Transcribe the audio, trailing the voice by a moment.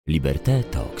Liberté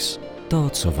Talks. To,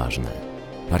 co ważne.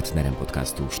 Partnerem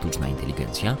podcastu Sztuczna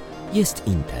Inteligencja jest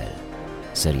Intel.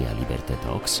 Seria Liberté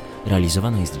Talks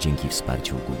realizowana jest dzięki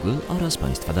wsparciu Google oraz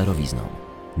Państwa darowizną.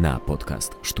 Na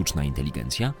podcast Sztuczna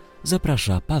Inteligencja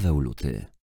zaprasza Paweł Luty.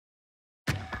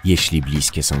 Jeśli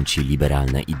bliskie są Ci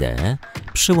liberalne idee,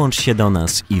 przyłącz się do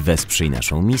nas i wesprzyj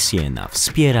naszą misję na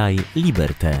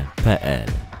wspierajliberte.pl.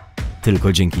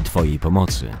 Tylko dzięki Twojej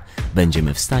pomocy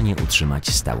będziemy w stanie utrzymać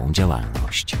stałą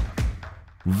działalność.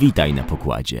 Witaj na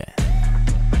pokładzie.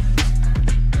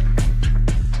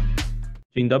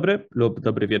 Dzień dobry lub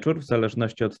dobry wieczór, w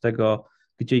zależności od tego,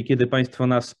 gdzie i kiedy Państwo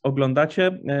nas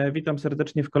oglądacie. Witam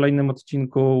serdecznie w kolejnym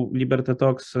odcinku Liberté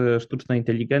Talks Sztuczna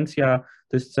Inteligencja.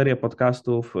 To jest seria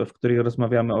podcastów, w której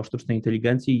rozmawiamy o sztucznej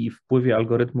inteligencji i wpływie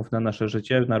algorytmów na nasze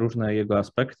życie, na różne jego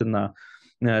aspekty, na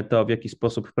to, w jaki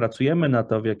sposób pracujemy, na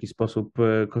to, w jaki sposób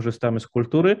korzystamy z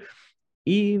kultury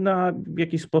i w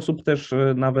jaki sposób też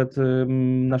nawet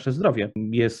nasze zdrowie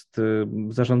jest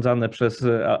zarządzane przez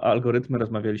algorytmy.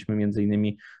 Rozmawialiśmy między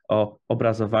innymi o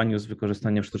obrazowaniu z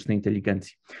wykorzystaniem sztucznej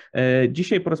inteligencji.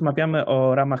 Dzisiaj porozmawiamy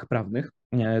o ramach prawnych,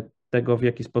 tego, w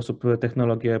jaki sposób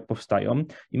technologie powstają.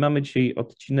 I mamy dzisiaj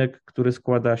odcinek, który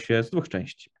składa się z dwóch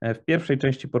części. W pierwszej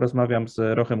części porozmawiam z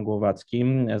Rochem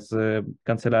Głowackim z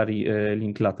kancelarii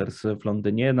Linklaters w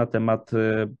Londynie na temat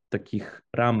takich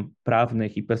ram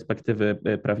prawnych i perspektywy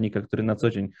prawnika, który na co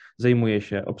dzień zajmuje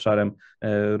się obszarem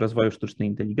rozwoju sztucznej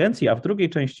inteligencji, a w drugiej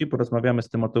części porozmawiamy z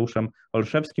Tymoteuszem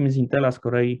Olszewskim z Intela z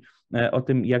Korei o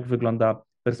tym, jak wygląda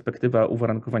perspektywa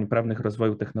uwarunkowań prawnych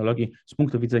rozwoju technologii z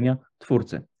punktu widzenia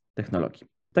twórcy technologii.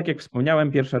 Tak jak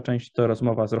wspomniałem, pierwsza część to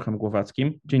rozmowa z Rochem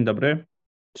Głowackim. Dzień dobry.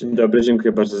 Dzień dobry,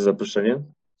 dziękuję bardzo za zaproszenie.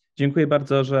 Dziękuję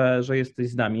bardzo, że jesteś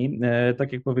z nami.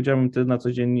 Tak jak powiedziałem, ty na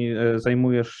co dzień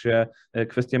zajmujesz się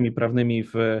kwestiami prawnymi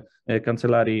w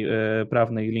kancelarii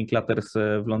prawnej Linklaters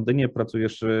w Londynie,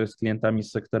 pracujesz z klientami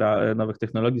z sektora nowych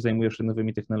technologii, zajmujesz się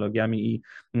nowymi technologiami i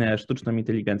sztuczną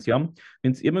inteligencją.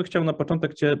 Więc ja bym chciał na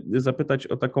początek Cię zapytać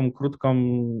o taką krótką,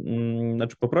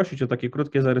 poprosić o takie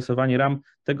krótkie zarysowanie ram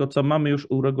tego, co mamy już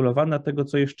uregulowane, tego,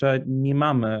 co jeszcze nie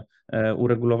mamy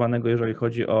uregulowanego, jeżeli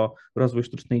chodzi o rozwój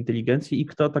sztucznej inteligencji i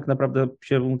kto tak naprawdę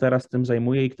się teraz tym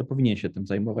zajmuje i kto powinien się tym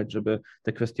zajmować, żeby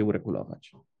te kwestie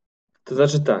uregulować. To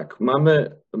znaczy tak,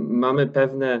 mamy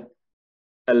pewne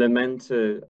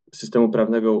elementy systemu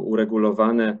prawnego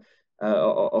uregulowane,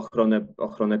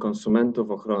 ochronę konsumentów,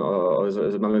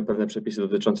 mamy pewne przepisy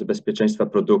dotyczące bezpieczeństwa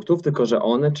produktów, tylko że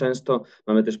one często,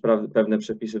 mamy też pewne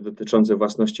przepisy dotyczące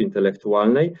własności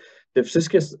intelektualnej. Te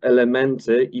wszystkie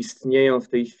elementy istnieją w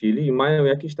tej chwili i mają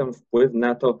jakiś tam wpływ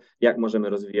na to, jak możemy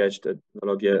rozwijać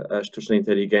technologię sztucznej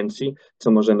inteligencji,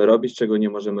 co możemy robić, czego nie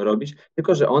możemy robić,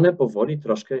 tylko że one powoli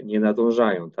troszkę nie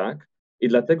nadążają, tak? I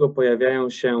dlatego pojawiają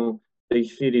się w tej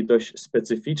chwili dość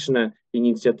specyficzne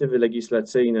inicjatywy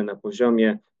legislacyjne na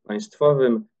poziomie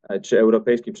państwowym, czy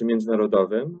europejskim, czy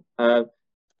międzynarodowym,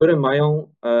 które mają,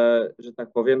 że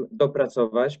tak powiem,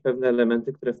 dopracować pewne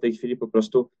elementy, które w tej chwili po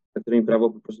prostu, za którymi prawo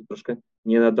po prostu troszkę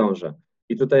nie nadąża.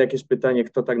 I tutaj jakieś pytanie,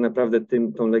 kto tak naprawdę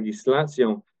tą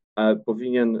legislacją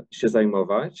powinien się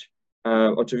zajmować.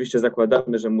 Oczywiście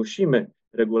zakładamy, że musimy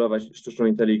regulować sztuczną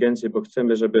inteligencję, bo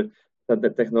chcemy, żeby ta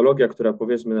technologia, która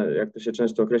powiedzmy, jak to się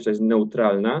często określa, jest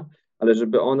neutralna, ale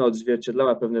żeby ona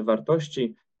odzwierciedlała pewne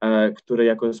wartości, które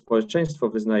jako społeczeństwo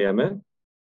wyznajemy,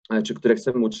 czy które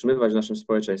chcemy utrzymywać w naszym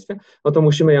społeczeństwie, no to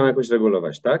musimy ją jakoś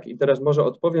regulować, tak? I teraz może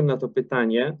odpowiem na to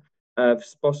pytanie w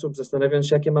sposób zastanawiając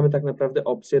się, jakie mamy tak naprawdę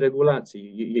opcje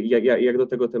regulacji, jak do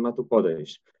tego tematu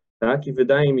podejść, tak? I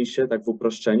wydaje mi się, tak w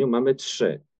uproszczeniu, mamy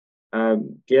trzy.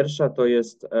 Pierwsza to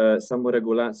jest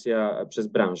samoregulacja przez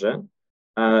branżę,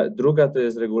 druga to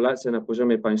jest regulacja na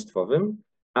poziomie państwowym,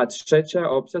 a trzecia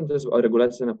opcja to jest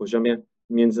regulacja na poziomie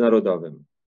międzynarodowym.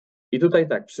 I tutaj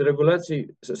tak,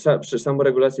 przy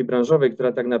samoregulacji branżowej,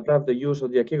 która tak naprawdę już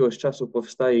od jakiegoś czasu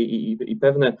powstaje i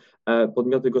pewne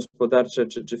podmioty gospodarcze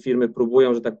czy firmy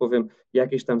próbują, że tak powiem,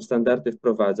 jakieś tam standardy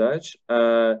wprowadzać.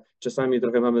 Czasami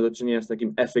trochę mamy do czynienia z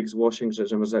takim ethics washing,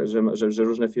 że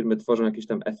różne firmy tworzą jakieś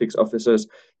tam ethics officers,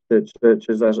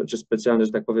 czy specjalne,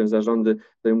 że tak powiem, zarządy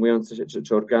zajmujące się,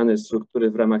 czy organy,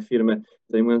 struktury w ramach firmy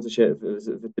zajmujące się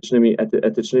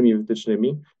etycznymi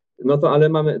wytycznymi. No to ale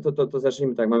to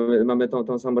zacznijmy tak, mamy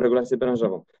tą samoregulację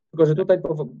branżową. Tylko że tutaj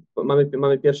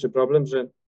mamy pierwszy problem, że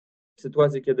w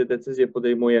sytuacji, kiedy decyzję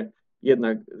podejmuje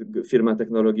jedna firma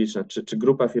technologiczna czy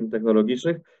grupa firm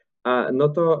technologicznych, no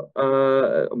to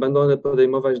będą one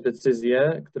podejmować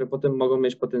decyzje, które potem mogą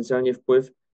mieć potencjalnie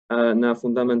wpływ na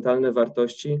fundamentalne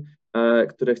wartości,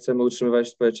 które chcemy utrzymywać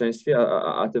w społeczeństwie,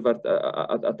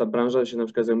 a ta branża się na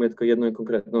przykład zajmuje tylko jedną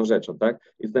konkretną rzeczą,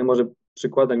 tak? I tutaj może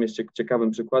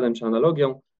ciekawym przykładem czy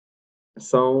analogią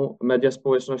są media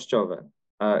społecznościowe,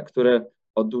 które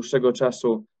od dłuższego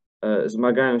czasu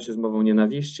zmagają się z mową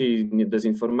nienawiści,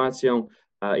 dezinformacją,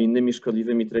 innymi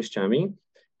szkodliwymi treściami.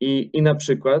 I na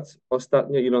przykład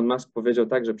ostatnio Elon Musk powiedział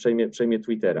tak, że przejmie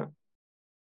Twittera.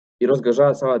 I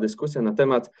rozgorzała cała dyskusja na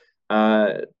temat,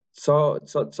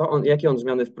 jakie on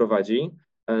zmiany wprowadzi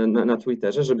na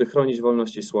Twitterze, żeby chronić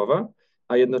wolności słowa,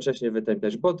 a jednocześnie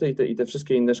wytępiać boty i te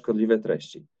wszystkie inne szkodliwe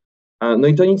treści. No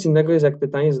i to nic innego jest jak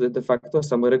pytanie de facto o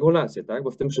samoregulację, tak?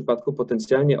 Bo w tym przypadku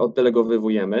potencjalnie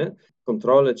oddelegowywujemy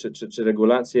kontrolę czy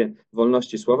regulację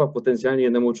wolności słowa potencjalnie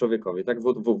jednemu człowiekowi, tak?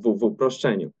 W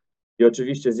uproszczeniu. I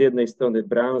oczywiście z jednej strony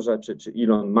branża czy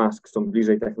Elon Musk są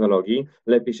bliżej technologii,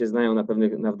 lepiej się znają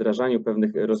na wdrażaniu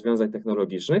pewnych rozwiązań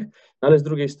technologicznych, ale z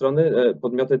drugiej strony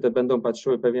podmioty te będą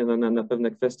patrzyły pewnie na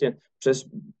pewne kwestie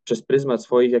przez pryzmat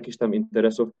swoich jakichś tam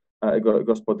interesów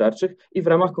gospodarczych i w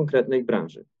ramach konkretnej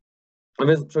branży. A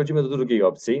więc przechodzimy do drugiej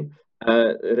opcji,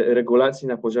 regulacji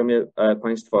na poziomie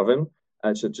państwowym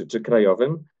czy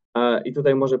krajowym. I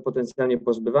tutaj może potencjalnie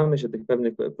pozbywamy się tych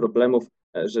pewnych problemów,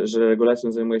 że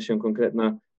regulacją zajmuje się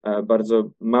konkretna, bardzo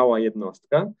mała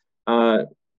jednostka, a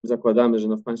zakładamy, że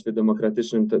w państwie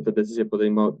demokratycznym te decyzje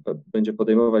będzie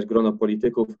podejmować grono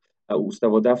polityków,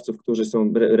 ustawodawców, którzy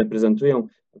reprezentują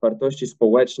wartości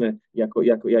społeczne jako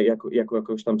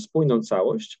jakąś tam spójną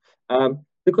całość.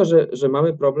 Tylko że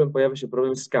mamy problem, pojawia się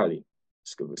problem skali.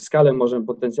 Skalę może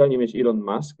potencjalnie mieć Elon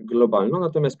Musk globalną,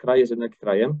 natomiast kraj jest jednak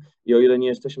krajem i o ile nie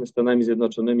jesteśmy Stanami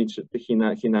Zjednoczonymi czy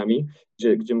Chinami,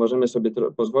 gdzie możemy sobie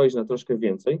pozwolić na troszkę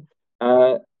więcej,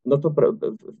 no to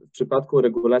w przypadku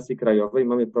regulacji krajowej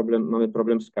mamy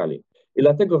problem skali. I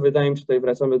dlatego wydaje mi się, tutaj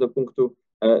wracamy do punktu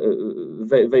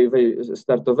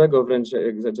startowego, wręcz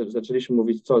jak zaczęliśmy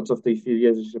mówić, co w tej chwili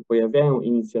jest, że się pojawiają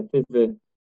inicjatywy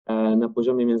na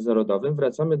poziomie międzynarodowym,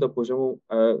 wracamy do poziomu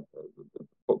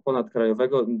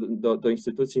ponadkrajowego, do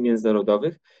instytucji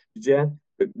międzynarodowych,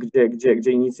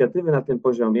 gdzie inicjatywy na tym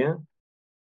poziomie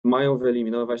mają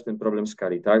wyeliminować ten problem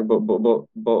skali, tak?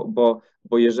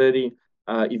 Bo jeżeli,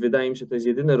 i wydaje mi się, to jest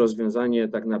jedyne rozwiązanie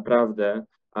tak naprawdę,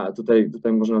 a tutaj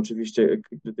można oczywiście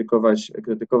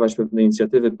krytykować pewne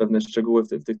inicjatywy, pewne szczegóły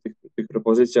w tych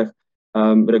propozycjach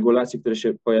regulacji, które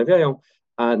się pojawiają,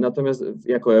 natomiast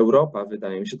jako Europa,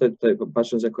 wydaje mi się, tutaj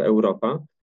patrząc jako Europa,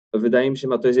 wydaje mi się,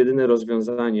 że to jest jedyne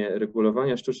rozwiązanie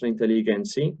regulowania sztucznej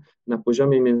inteligencji na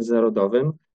poziomie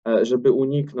międzynarodowym, żeby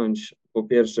uniknąć po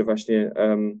pierwsze właśnie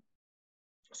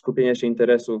skupienia się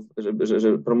interesów,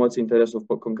 że promocji interesów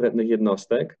konkretnych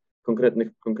jednostek,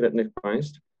 konkretnych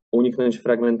państw, uniknąć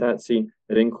fragmentacji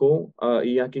rynku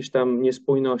i jakiejś tam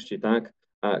niespójności, tak,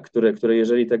 które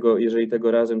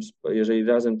jeżeli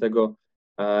razem tego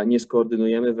nie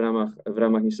skoordynujemy w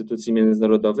ramach instytucji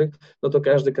międzynarodowych, no to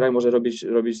każdy kraj może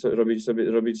robić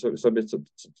sobie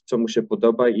co mu się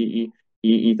podoba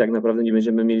i tak naprawdę nie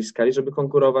będziemy mieli skali, żeby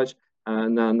konkurować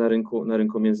na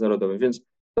rynku międzynarodowym. Więc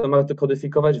to ma to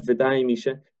kodyfikować, wydaje mi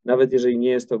się, nawet jeżeli nie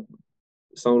jest to,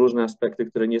 są różne aspekty,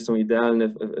 które nie są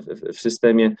idealne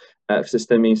w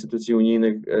systemie instytucji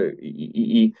unijnych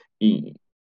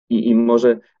i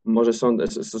może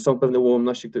są pewne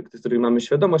ułomności, których mamy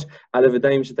świadomość, ale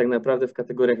wydaje mi się tak naprawdę w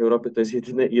kategoriach Europy to jest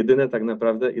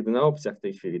jedyna opcja w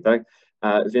tej chwili, tak?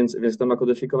 Więc to ma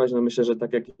kodyfikować, no myślę, że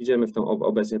tak jak idziemy w tą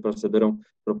obecnie procedurą,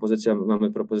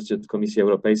 mamy propozycję od Komisji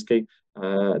Europejskiej,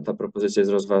 ta propozycja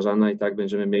jest rozważana i tak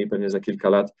będziemy mieli pewnie za kilka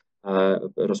lat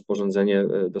rozporządzenie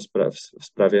w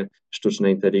sprawie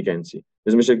sztucznej inteligencji.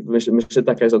 Więc myślę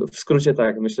taka jest, w skrócie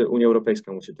tak, myślę Unia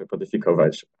Europejska musi to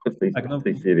kodyfikować w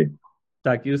tej chwili.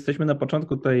 Tak, jesteśmy na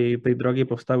początku tej drogi,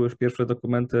 powstały już pierwsze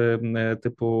dokumenty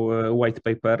typu white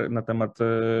paper na temat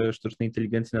sztucznej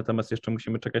inteligencji, natomiast jeszcze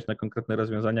musimy czekać na konkretne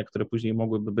rozwiązania, które później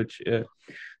mogłyby być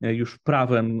już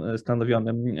prawem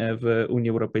stanowionym w Unii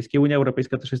Europejskiej. Unia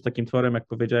Europejska też jest takim tworem, jak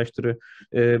powiedziałeś, który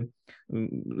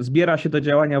zbiera się do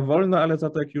działania wolno, ale za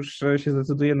to jak już się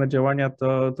zdecyduje na działania,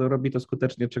 to robi to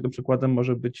skutecznie, czego przykładem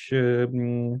może być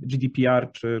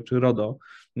GDPR czy RODO,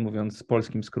 mówiąc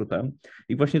polskim skrótem.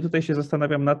 I właśnie tutaj się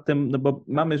zastanawiam nad tym, no bo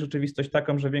mamy rzeczywistość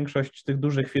taką, że większość tych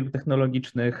dużych firm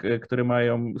technologicznych,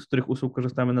 z których usług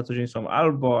korzystamy na co dzień, są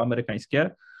albo amerykańskie,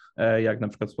 jak na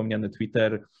przykład wspomniany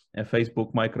Twitter,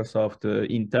 Facebook, Microsoft,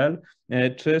 Intel,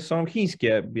 czy są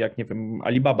chińskie, jak nie wiem,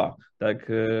 Alibaba,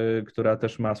 tak, która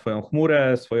też ma swoją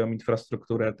chmurę, swoją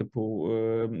infrastrukturę typu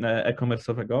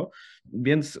e-commerce'owego,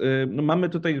 więc no, mamy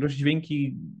tutaj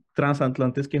rozdźwięki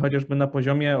transatlantyckie, chociażby na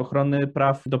poziomie ochrony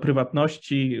praw do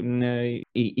prywatności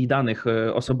i danych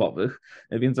osobowych,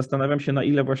 więc zastanawiam się, na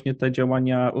ile właśnie te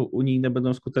działania unijne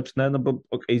będą skuteczne, no bo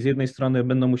z jednej strony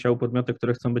będą musiały podmioty,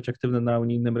 które chcą być aktywne na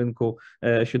unijnym rynku,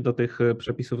 się do tych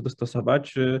przepisów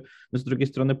dostosować, z drugiej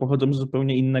strony pochodzą z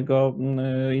zupełnie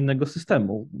innego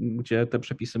systemu, gdzie te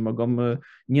przepisy mogą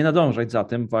nie nadążać za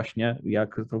tym właśnie,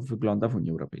 jak to wygląda w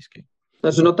Unii Europejskiej.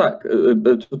 Znaczy, no tak,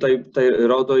 tutaj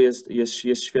RODO jest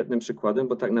świetnym przykładem,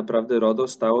 bo tak naprawdę RODO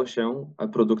stało się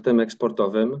produktem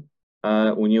eksportowym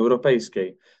Unii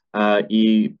Europejskiej.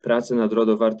 I pracę nad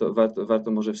RODO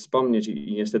warto może wspomnieć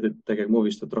i niestety, tak jak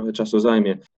mówisz, to trochę czasu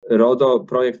zajmie. RODO,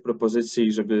 projekt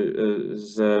propozycji, żeby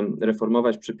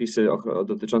zreformować przepisy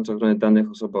dotyczące ochrony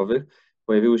danych osobowych,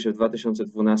 pojawiły się w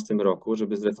 2012 roku,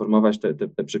 żeby zreformować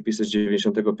te przepisy z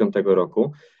 1995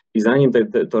 roku. I zanim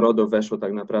to RODO weszło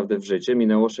tak naprawdę w życie,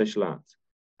 minęło 6 lat.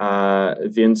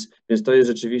 Więc to jest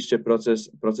rzeczywiście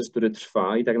proces, który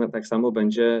trwa i tak samo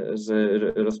będzie z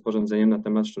rozporządzeniem na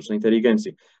temat sztucznej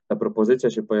inteligencji. Ta propozycja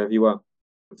się pojawiła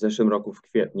w zeszłym roku w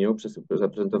kwietniu,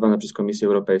 zaprezentowana przez Komisję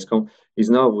Europejską i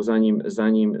znowu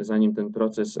zanim ten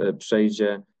proces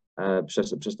przejdzie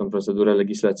przez tą procedurę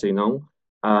legislacyjną,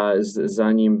 a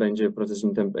zanim będzie proces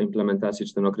implementacji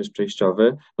czy ten okres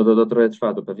przejściowy, no to trochę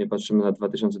trwa, to pewnie patrzymy na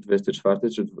 2024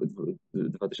 czy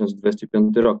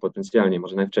 2025 rok potencjalnie,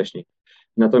 może najwcześniej.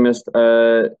 Natomiast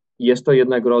jest to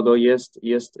jednak RODO,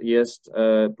 jest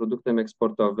produktem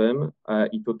eksportowym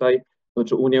i tutaj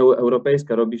znaczy Unia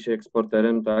Europejska robi się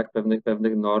eksporterem tak,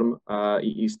 pewnych norm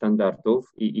i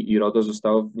standardów i RODO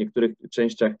zostało w niektórych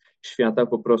częściach świata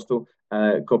po prostu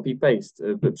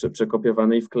copy-paste,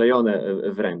 przekopiowane i wklejone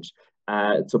wręcz,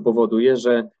 co powoduje,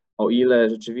 że o ile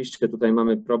rzeczywiście tutaj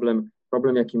mamy problem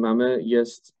jaki mamy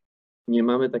jest, nie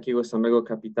mamy takiego samego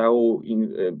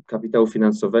kapitału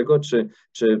finansowego czy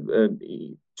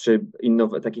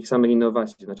takich samych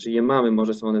innowacji. Znaczy je mamy,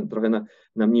 może są one trochę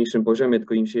na mniejszym poziomie,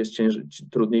 tylko im się jest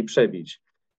trudniej przebić.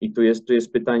 I tu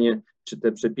jest pytanie, czy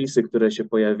te przepisy, które się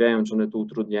pojawiają, czy one to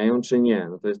utrudniają, czy nie.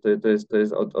 No to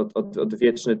jest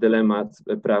odwieczny dylemat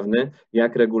prawny,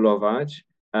 jak regulować,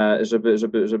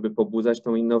 żeby pobudzać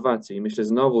tą innowację. I myślę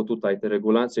znowu tutaj te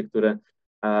regulacje, które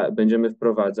będziemy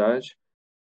wprowadzać,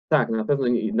 tak,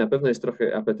 na pewno jest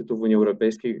trochę apetytu w Unii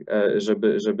Europejskiej,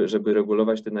 żeby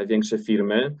regulować te największe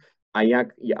firmy,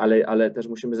 ale też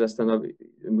musimy zastanowić,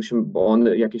 bo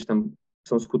one jakieś tam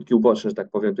są skutki uboczne, że tak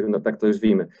powiem, tak to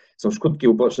nazwijmy. Są skutki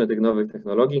uboczne tych nowych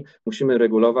technologii, musimy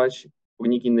regulować, bo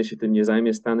nikt inny się tym nie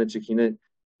zajmie, Stany czy Chiny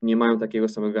nie mają takiego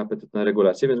samego apetytu na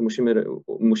regulację, więc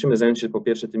musimy zająć się po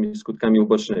pierwsze tymi skutkami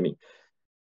ubocznymi.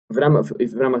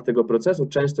 W ramach tego procesu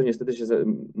często niestety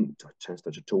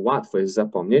czy łatwo jest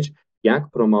zapomnieć, jak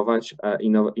promować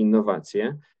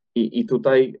innowacje i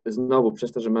tutaj znowu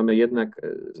przez to, że mamy jednak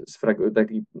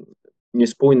taki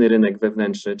niespójny rynek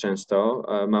wewnętrzny często,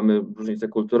 mamy różnice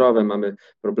kulturowe, mamy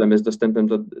problemy z dostępem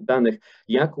do danych,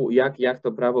 jak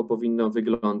to prawo powinno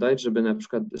wyglądać, żeby na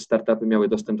przykład startupy miały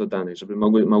dostęp do danych, żeby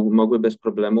mogły bez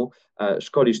problemu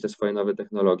szkolić te swoje nowe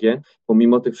technologie,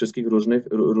 pomimo tych wszystkich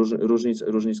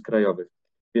różnic krajowych.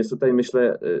 Więc tutaj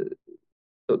myślę,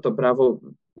 to prawo,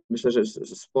 myślę, że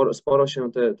sporo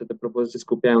się te propozycje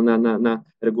skupiają na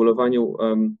regulowaniu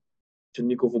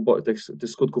czynników, tych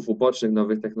skutków ubocznych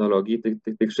nowych technologii,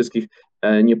 tych wszystkich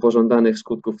niepożądanych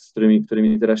skutków, z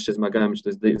którymi teraz się zmagamy,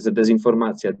 czy to jest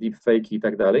dezinformacja, deepfake i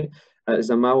tak dalej.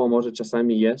 Za mało może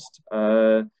czasami jest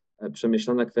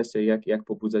przemyślana kwestia, jak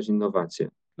pobudzać innowacje.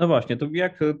 No właśnie, to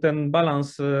jak ten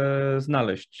balans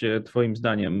znaleźć Twoim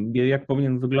zdaniem? Jak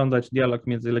powinien wyglądać dialog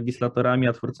między legislatorami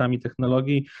a twórcami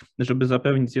technologii, żeby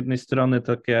zapewnić z jednej strony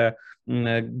takie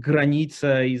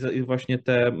granice i właśnie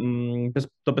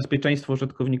to bezpieczeństwo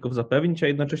użytkowników zapewnić, a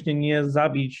jednocześnie nie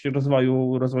zabić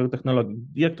rozwoju technologii?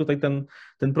 Jak tutaj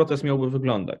ten proces miałby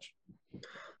wyglądać?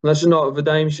 Znaczy,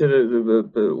 wydaje mi się, że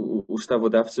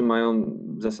ustawodawcy mają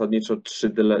zasadniczo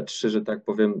trzy, że tak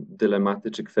powiem,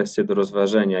 dylematy czy kwestie do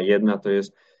rozważenia. Jedna to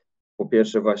jest po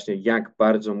pierwsze właśnie, jak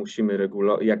bardzo musimy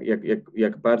regulować,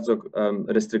 jak bardzo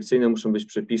restrykcyjne muszą być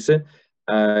przepisy,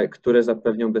 które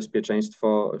zapewnią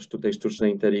bezpieczeństwo tej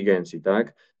sztucznej inteligencji,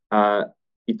 tak?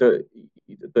 I to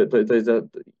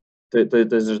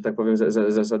jest, że tak powiem,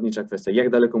 zasadnicza kwestia. Jak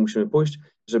daleko musimy pójść,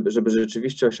 żeby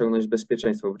rzeczywiście osiągnąć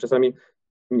bezpieczeństwo? Bo czasami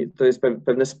to jest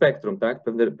pewne spektrum, tak?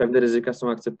 Pewne ryzyka są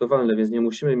akceptowalne, więc nie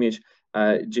musimy mieć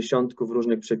dziesiątków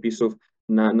różnych przepisów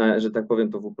że tak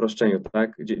powiem to w uproszczeniu,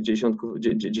 tak?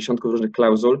 Dziesiątków różnych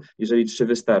klauzul, jeżeli 3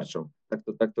 wystarczą.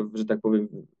 Tak to, że tak powiem,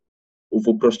 w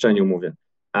uproszczeniu mówię.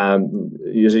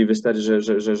 Jeżeli wystarczy,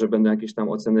 że będą jakieś tam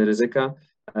oceny ryzyka,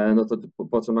 no to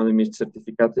po co mamy mieć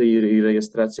certyfikaty i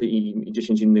rejestrację i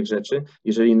 10 innych rzeczy,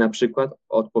 jeżeli na przykład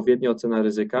odpowiednia ocena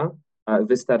ryzyka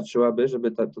wystarczyłaby,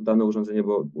 żeby to dane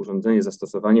urządzenie,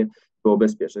 zastosowanie było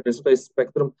bezpieczne. Więc tutaj jest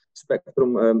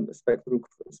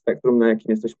spektrum, na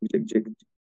jakim jesteśmy,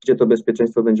 gdzie to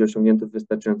bezpieczeństwo będzie osiągnięte w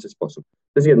wystarczający sposób.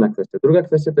 To jest jedna kwestia. Druga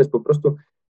kwestia to jest po prostu,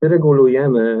 czy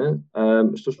regulujemy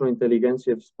sztuczną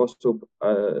inteligencję w sposób,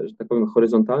 że tak powiem,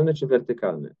 horyzontalny czy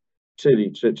wertykalny.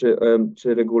 Czyli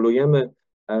czy regulujemy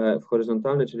w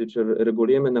horyzontalny, czyli czy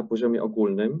regulujemy na poziomie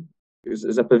ogólnym,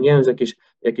 zapewniając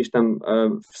jakieś tam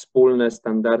wspólne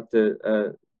standardy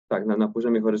tak, na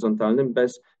poziomie horyzontalnym,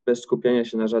 bez skupiania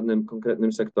się na żadnym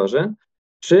konkretnym sektorze,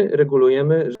 czy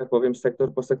regulujemy, że tak powiem,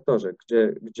 sektor po sektorze,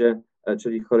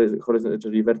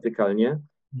 czyli wertykalnie,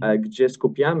 gdzie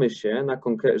skupiamy się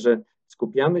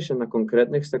na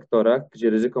konkretnych sektorach, gdzie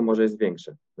ryzyko może jest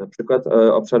większe. Na przykład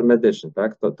obszar medyczny,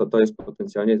 tak? To jest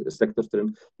potencjalnie sektor, w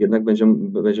którym jednak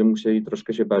będziemy musieli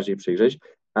troszkę się bardziej przyjrzeć.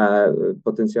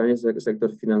 Potencjalnie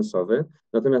sektor finansowy,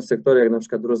 natomiast sektory jak na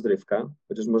przykład rozrywka,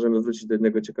 chociaż możemy wrócić do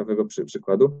jednego ciekawego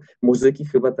przykładu, muzyki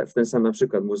chyba w ten sam na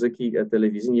przykład, muzyki,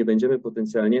 telewizji nie będziemy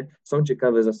potencjalnie, są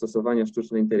ciekawe zastosowania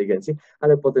sztucznej inteligencji,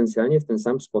 ale potencjalnie w ten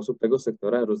sam sposób tego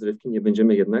sektora rozrywki nie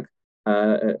będziemy jednak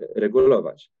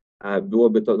regulować.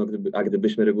 Byłoby to,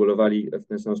 gdybyśmy regulowali w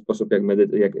ten sam sposób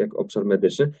jak obszar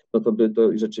medyczny, no to by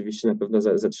to rzeczywiście na pewno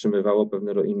zatrzymywało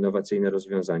pewne innowacyjne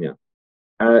rozwiązania.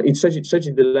 I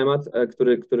trzeci dylemat,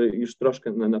 który już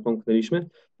troszkę napomknęliśmy,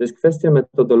 to jest kwestia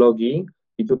metodologii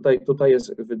i tutaj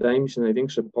jest, wydaje mi się,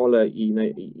 największe pole i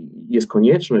jest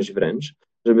konieczność wręcz,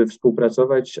 żeby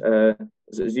współpracować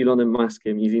z Elonem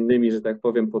Muskiem i z innymi, że tak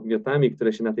powiem, podmiotami,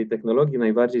 które się na tej technologii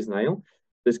najbardziej znają.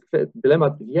 To jest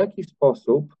dylemat, w jaki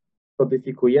sposób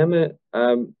kodyfikujemy,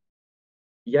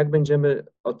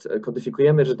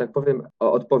 kodyfikujemy, że tak powiem,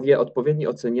 odpowiednie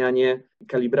ocenianie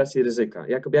kalibracji ryzyka.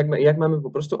 Jak mamy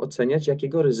po prostu oceniać,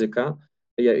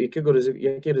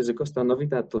 jakie ryzyko stanowi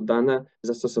to dane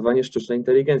zastosowanie sztucznej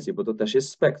inteligencji, bo to też jest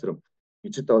spektrum.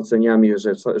 I czy to oceniamy,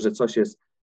 że coś jest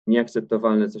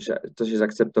nieakceptowalne, coś jest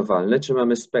akceptowalne, czy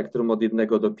mamy spektrum od 1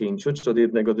 do 5, czy od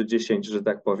 1 do 10, że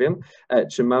tak powiem,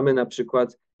 czy mamy na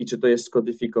przykład, i czy to jest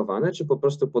skodyfikowane, czy po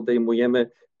prostu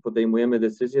podejmujemy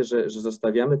decyzję, że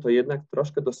zostawiamy to jednak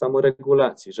troszkę do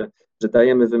samoregulacji, że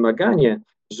dajemy wymaganie,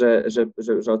 że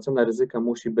ocena ryzyka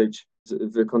musi być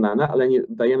wykonana, ale nie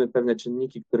dajemy pewne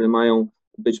czynniki, które mają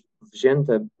być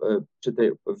wzięte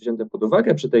pod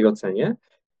uwagę przy tej ocenie,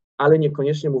 ale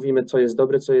niekoniecznie mówimy, co jest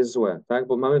dobre, co jest złe, tak?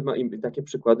 Bo mamy takie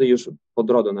przykłady już pod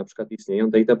RODO na przykład istnieją,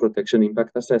 Data Protection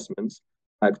Impact Assessments,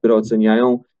 które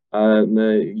oceniają,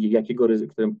 które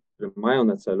mają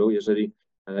na celu, jeżeli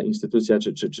instytucja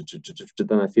czy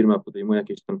dana firma podejmuje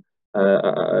jakieś tam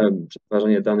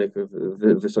przetwarzanie danych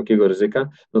wysokiego ryzyka,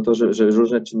 no to, że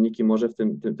różne czynniki może w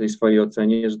tej swojej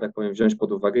ocenie, że tak powiem, wziąć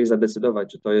pod uwagę i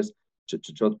zadecydować, czy to jest,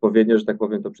 czy odpowiednio, że tak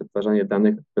powiem, to przetwarzanie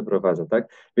danych przeprowadza,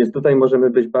 tak? Więc tutaj możemy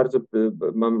być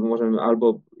możemy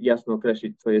albo jasno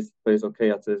określić, co jest OK,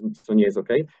 a co nie jest OK,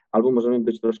 albo możemy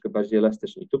być troszkę bardziej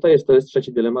elastyczni. To jest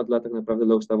trzeci dylemat tak naprawdę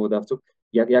dla ustawodawców,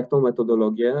 jak tą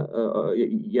metodologię,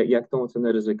 jak tą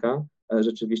ocenę ryzyka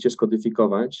rzeczywiście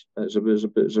skodyfikować,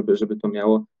 żeby to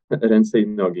miało ręce i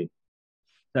nogi.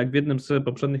 Tak, w jednym z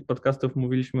poprzednich podcastów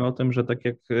mówiliśmy o tym, że tak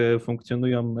jak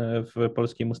funkcjonują w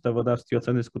polskim ustawodawstwie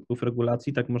oceny skutków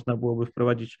regulacji, tak można byłoby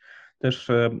wprowadzić też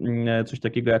coś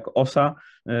takiego jak OSA,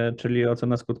 czyli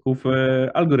ocena skutków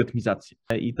algorytmizacji.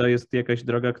 I to jest jakaś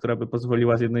droga, która by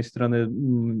pozwoliła z jednej strony,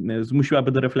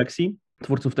 zmusiłaby do refleksji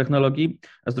twórców technologii,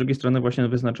 a z drugiej strony właśnie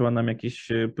wyznaczyła nam jakieś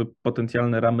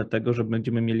potencjalne ramy tego, że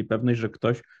będziemy mieli pewność, że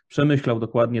ktoś przemyślał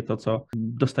dokładnie to, co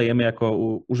dostajemy jako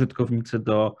użytkownicy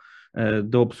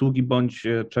do obsługi, bądź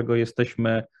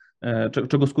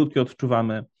czego skutki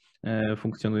odczuwamy,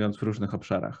 funkcjonując w różnych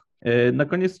obszarach. Na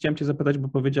koniec chciałem Cię zapytać, bo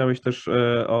powiedziałeś też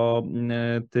o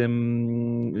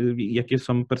tym, jakie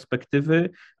są perspektywy,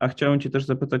 a chciałem Cię też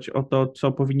zapytać o to,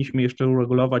 co powinniśmy jeszcze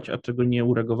uregulować, a czego nie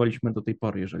uregulowaliśmy do tej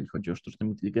pory, jeżeli chodzi o sztuczną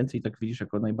inteligencję i tak widzisz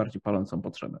jako najbardziej palącą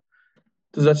potrzebę.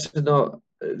 To znaczy,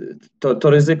 to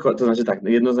ryzyko, to znaczy tak,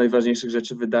 jedną z najważniejszych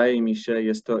rzeczy wydaje mi się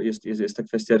jest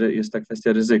ta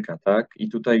kwestia ryzyka, tak? I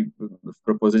tutaj w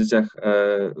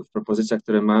propozycjach,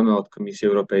 które mamy od Komisji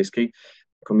Europejskiej,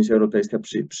 Komisja Europejska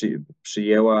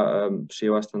przyjęła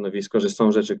stanowisko, że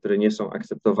są rzeczy, które nie są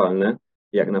akceptowalne,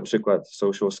 jak na przykład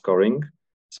social scoring,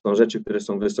 są rzeczy, które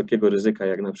są wysokiego ryzyka,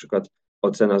 jak na przykład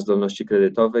ocena zdolności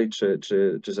kredytowej,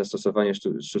 czy zastosowanie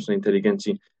sztucznej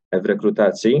inteligencji w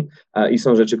rekrutacji, i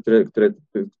są rzeczy, które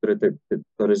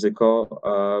to ryzyko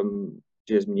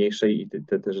gdzie jest mniejsze i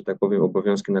te że tak powiem,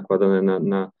 obowiązki nakładane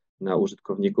na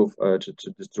użytkowników czy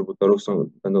dystrybutorów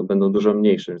będą dużo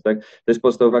mniejsze. Tak? To jest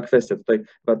podstawowa kwestia. Tutaj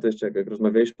warto jeszcze, jak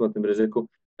rozmawialiśmy o tym ryzyku,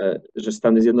 że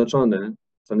Stany Zjednoczone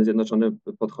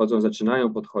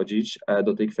zaczynają podchodzić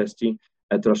do tej kwestii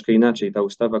troszkę inaczej. Ta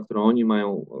ustawa, którą oni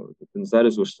mają, ten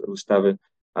zarys ustawy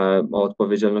o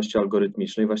odpowiedzialności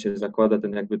algorytmicznej właśnie zakłada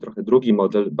ten jakby trochę drugi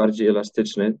model, bardziej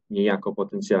elastyczny, niejako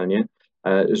potencjalnie,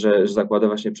 że zakłada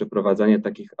właśnie przeprowadzanie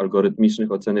takich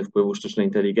algorytmicznych oceny wpływu sztucznej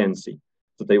inteligencji.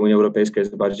 Tutaj Unia Europejska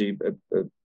jest bardziej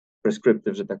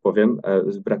prescriptive, że tak powiem,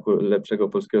 z braku lepszego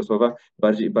polskiego słowa,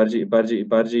 bardziej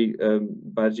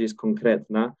jest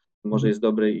konkretna, może jest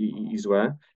dobre i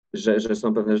złe, że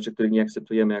są pewne rzeczy, których nie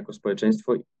akceptujemy jako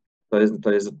społeczeństwo.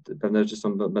 To jest pewne rzeczy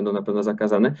będą na pewno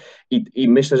zakazane. I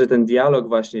myślę, że ten dialog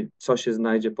właśnie, co się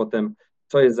znajdzie potem,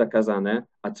 co jest zakazane,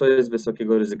 a co jest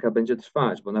wysokiego ryzyka, będzie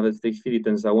trwać, bo nawet w tej chwili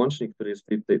ten załącznik, który jest w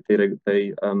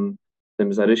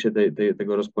tym zarysie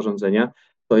tego rozporządzenia,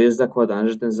 to jest zakładane,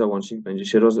 że ten załącznik będzie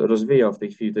się rozwijał. W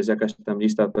tej chwili to jest jakaś tam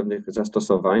lista pewnych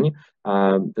zastosowań,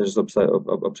 też z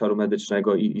obszaru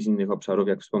medycznego i z innych obszarów,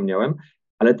 jak wspomniałem,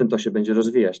 ale to się będzie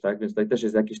rozwijać, tak? Więc tutaj też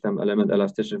jest jakiś tam element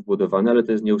elastyczny wbudowany, ale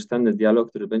to jest nieustanny dialog,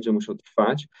 który będzie musiał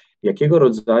trwać. Jakiego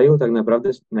rodzaju tak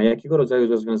naprawdę, na jakiego rodzaju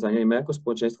rozwiązania i my jako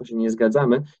społeczeństwo się nie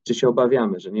zgadzamy, czy się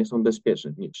obawiamy, że nie są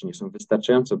bezpieczne, czy nie są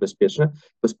wystarczająco bezpieczne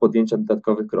bez podjęcia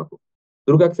dodatkowych kroków.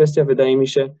 Druga kwestia, wydaje mi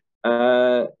się,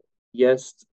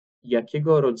 jest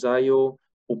jakiego rodzaju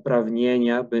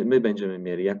uprawnienia my będziemy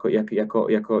mieli jako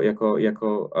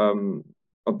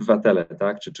obywatele,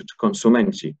 tak? czy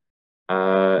konsumenci.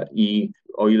 I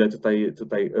o ile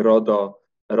tutaj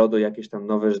RODO jakieś tam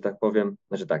nowe, że tak powiem,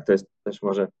 znaczy tak, to jest też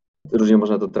może, różnie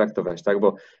można to traktować, tak,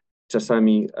 bo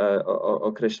czasami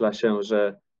określa się,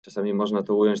 że czasami można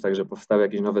to ująć tak, że powstały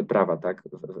jakieś nowe prawa, tak,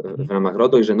 w ramach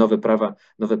RODO i że nowe prawa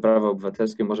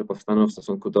obywatelskie może powstaną w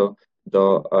stosunku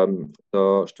do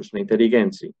sztucznej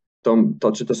inteligencji.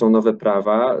 To czy to są nowe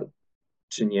prawa,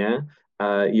 czy nie,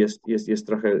 jest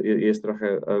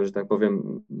trochę, że tak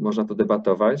powiem, można to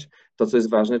debatować. To, co jest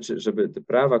ważne, żeby te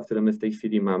prawa, które my w tej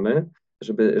chwili mamy,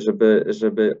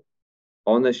 żeby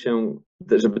one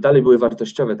żeby dalej były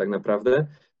wartościowe tak naprawdę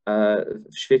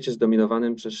w świecie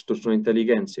zdominowanym przez sztuczną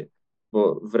inteligencję,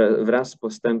 bo wraz z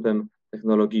postępem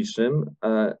technologicznym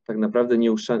tak naprawdę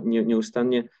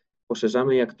nieustannie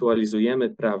poszerzamy i aktualizujemy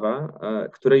prawa,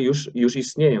 które już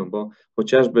istnieją, bo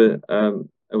chociażby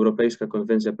Europejska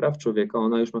Konwencja Praw Człowieka,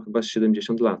 ona już ma chyba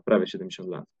 70 lat, prawie 70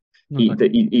 lat. No tak.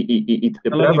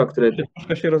 Te prawa, które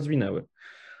troszkę się rozwinęły.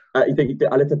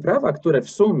 Ale te prawa, które w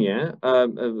sumie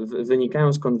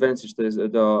wynikają z konwencji, czy to jest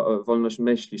wolność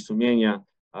myśli, sumienia,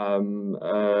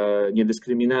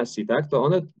 niedyskryminacji, tak, to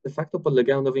one de facto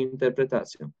podlegają nowym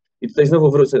interpretacjom. I tutaj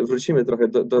znowu wrócimy trochę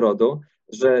do RODO,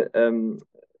 że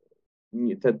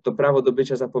to prawo do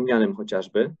bycia zapomnianym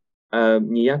chociażby,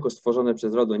 niejako stworzone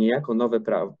przez RODO, niejako nowe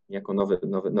prawo, niejako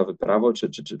nowe prawo, czy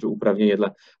uprawnienie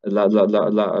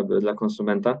dla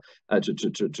konsumenta,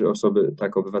 czy osoby,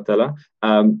 tak, obywatela,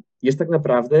 jest tak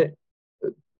naprawdę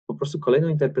po prostu kolejną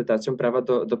interpretacją prawa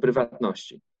do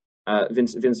prywatności.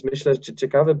 Więc myślę, że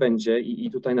ciekawe będzie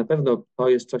i tutaj na pewno to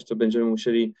jest coś, co będziemy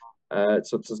musieli,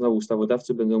 co znowu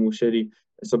ustawodawcy będą musieli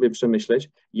sobie przemyśleć,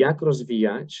 jak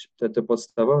rozwijać te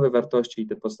podstawowe wartości i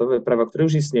te podstawowe prawa, które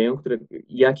już istnieją,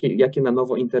 jakie na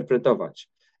nowo interpretować.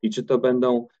 I czy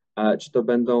to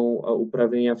będą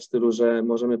uprawnienia w stylu, że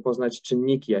możemy poznać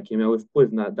czynniki, jakie miały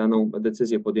wpływ na daną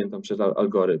decyzję podjętą przez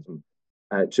algorytm.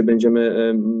 Czy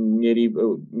będziemy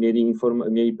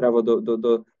mieli prawo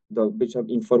do bycia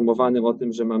informowanym o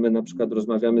tym, że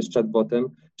rozmawiamy z chatbotem,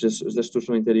 czy ze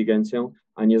sztuczną inteligencją,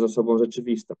 a nie z osobą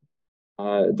rzeczywistą.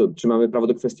 Czy mamy prawo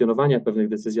do kwestionowania pewnych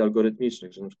decyzji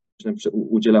algorytmicznych, że na przykład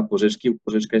udziela pożyczki,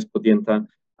 pożyczka jest podjęta,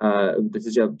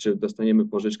 decyzja, czy dostaniemy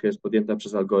pożyczkę, jest podjęta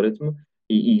przez algorytm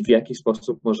i w jaki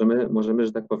sposób możemy,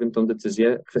 że tak powiem, tą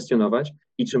decyzję kwestionować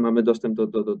i czy mamy dostęp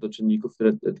do czynników,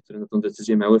 które na tą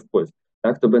decyzję miały wpływ.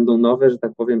 Tak? To będą nowe, że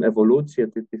tak powiem, ewolucje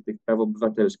tych praw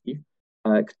obywatelskich,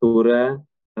 które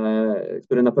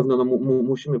na pewno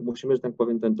musimy, że tak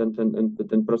powiem,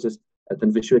 ten proces,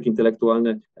 ten wysiłek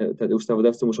intelektualny te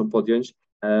ustawodawcy muszą podjąć,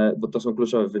 bo to są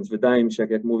kluczowe, więc wydaje mi się,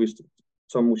 jak mówisz,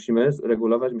 co musimy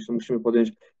regulować, musimy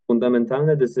podjąć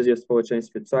fundamentalne decyzje w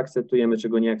społeczeństwie, co akceptujemy,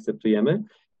 czego nie akceptujemy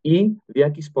i w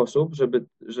jaki sposób,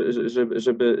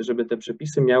 żeby te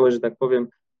przepisy miały, że tak powiem,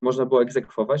 można było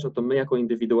egzekwować, no to my jako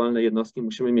indywidualne jednostki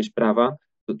musimy mieć prawa,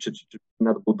 czy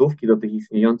nadbudówki do tych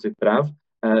istniejących praw,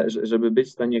 żeby być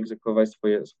w stanie egzekwować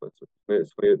swoje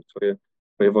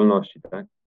wolności, tak?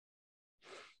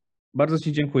 Bardzo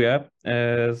Ci dziękuję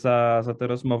za tę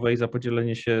rozmowę i za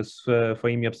podzielenie się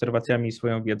swoimi obserwacjami i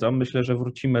swoją wiedzą. Myślę, że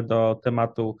wrócimy do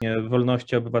tematu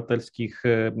wolności obywatelskich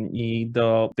i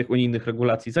do tych unijnych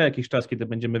regulacji za jakiś czas, kiedy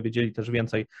będziemy wiedzieli też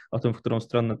więcej o tym, w którą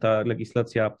stronę ta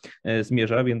legislacja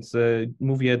zmierza, więc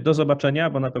mówię do zobaczenia,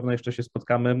 bo na pewno jeszcze się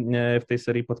spotkamy w tej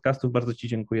serii podcastów. Bardzo Ci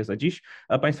dziękuję za dziś,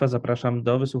 a Państwa zapraszam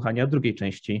do wysłuchania drugiej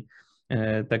części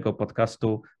tego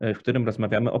podcastu, w którym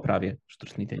rozmawiamy o prawie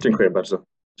sztucznej inteligencji. Dziękuję bardzo.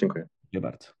 Dziękuję.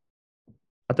 Dziękuję bardzo.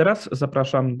 A teraz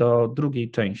zapraszam do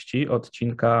drugiej części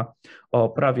odcinka o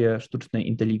prawie sztucznej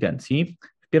inteligencji.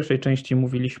 W pierwszej części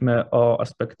mówiliśmy o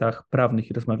aspektach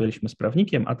prawnych i rozmawialiśmy z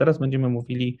prawnikiem, a teraz będziemy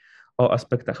mówili o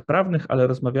aspektach prawnych, ale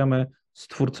rozmawiamy z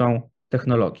twórcą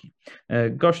technologii.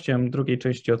 Gościem drugiej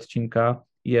części odcinka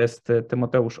jest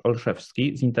Tymoteusz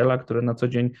Olszewski z Intela, który na co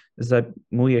dzień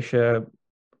zajmuje się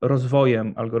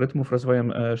rozwojem algorytmów,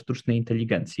 rozwojem sztucznej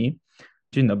inteligencji.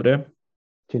 Dzień dobry.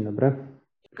 Dzień dobry.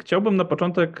 Chciałbym na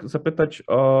początek zapytać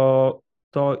o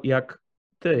to, jak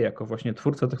ty, jako właśnie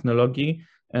twórca technologii,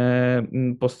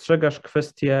 postrzegasz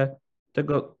kwestię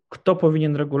tego, kto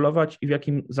powinien regulować i w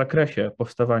jakim zakresie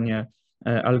powstawanie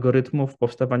algorytmów,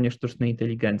 powstawanie sztucznej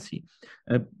inteligencji.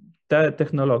 Te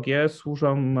technologie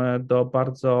służą do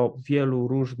bardzo wielu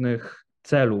różnych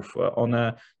celów.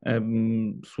 One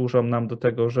służą nam do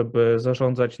tego, żeby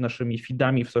zarządzać naszymi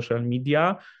feedami w social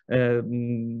media,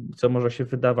 co może się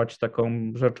wydawać taką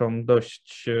rzeczą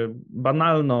dość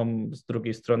banalną, z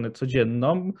drugiej strony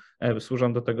codzienną.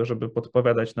 Służą do tego, żeby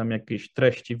podpowiadać nam jakieś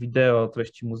treści wideo,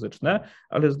 treści muzyczne,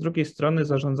 ale z drugiej strony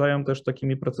zarządzają też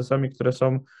takimi procesami, które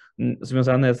są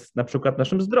związane z na przykład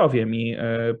naszym zdrowiem i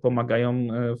pomagają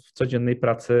w codziennej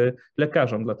pracy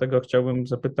lekarzom. Dlatego chciałbym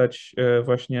zapytać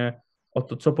właśnie o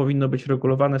to, co powinno być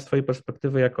regulowane z Twojej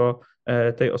perspektywy jako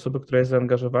tej osoby, która jest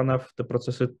zaangażowana w te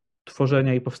procesy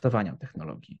tworzenia i powstawania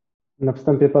technologii. Na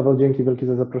wstępie, Paweł, dzięki wielkie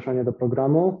za zaproszenie do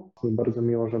programu. Bardzo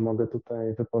miło, że mogę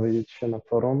tutaj wypowiedzieć się na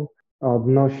forum.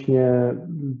 Odnośnie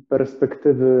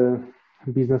perspektywy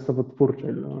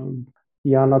biznesowo-twórczej.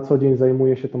 Ja na co dzień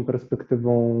zajmuję się tą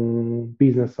perspektywą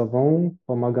biznesową,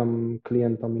 pomagam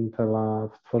klientom Intela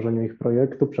w tworzeniu ich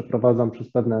projektu, przeprowadzam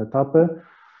przez pewne etapy,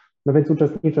 no więc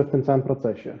uczestniczę w tym całym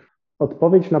procesie.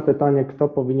 Odpowiedź na pytanie, kto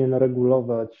powinien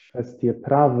regulować kwestie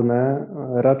prawne,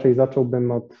 raczej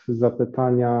zacząłbym od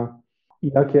zapytania,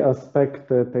 jakie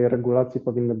aspekty tej regulacji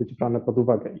powinny być brane pod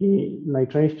uwagę. I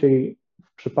najczęściej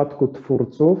w przypadku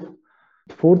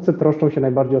twórcy troszczą się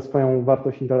najbardziej o swoją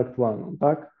wartość intelektualną,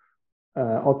 tak?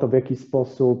 O to, w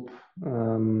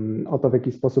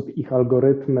jaki sposób ich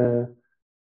algorytmy,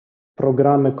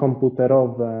 programy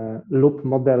komputerowe lub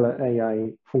modele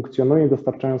AI funkcjonują i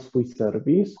dostarczają swój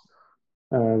serwis,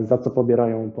 za co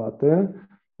pobierają opłaty.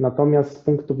 Natomiast z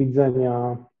punktu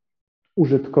widzenia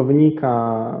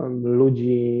użytkownika,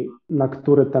 ludzi, na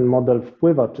który ten model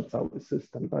wpływa, czy cały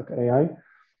system, tak, AI,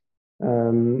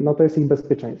 no to jest ich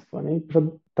bezpieczeństwo. Nie? I przed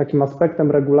takim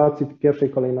aspektem regulacji w pierwszej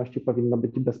kolejności powinno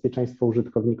być bezpieczeństwo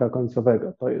użytkownika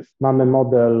końcowego. To jest, mamy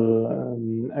model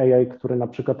AI, który na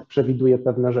przykład przewiduje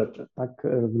pewne rzeczy, tak,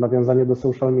 w nawiązaniu do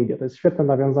social media. To jest świetne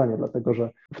nawiązanie, dlatego że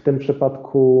w tym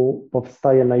przypadku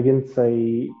powstaje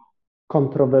najwięcej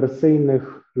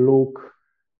kontrowersyjnych luk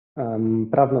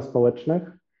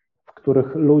prawno-społecznych, w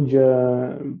których ludzie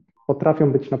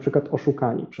potrafią być na przykład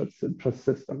oszukani przez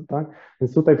system, tak?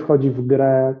 Więc tutaj wchodzi w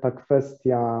grę ta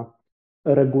kwestia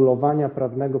regulowania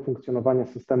prawnego funkcjonowania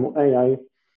systemu AI,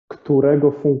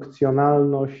 którego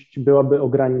funkcjonalność byłaby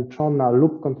ograniczona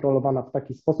lub kontrolowana w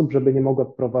taki sposób, żeby nie mogła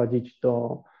prowadzić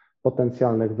do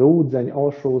potencjalnych wyłudzeń,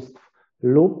 oszustw,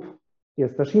 lub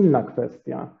jest też inna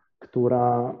kwestia,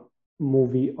 która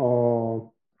mówi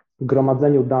o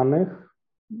gromadzeniu danych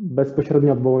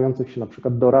bezpośrednio odwołujących się na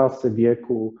przykład do rasy,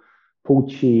 wieku,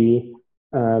 płci,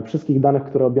 wszystkich danych,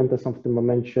 które objęte są w tym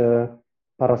momencie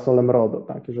parasolem RODO.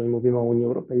 Tak? Jeżeli mówimy o Unii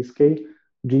Europejskiej,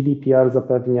 GDPR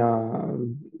zapewnia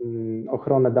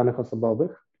ochronę danych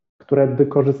osobowych, które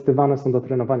wykorzystywane są do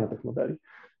trenowania tych modeli.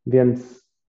 Więc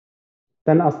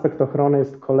ten aspekt ochrony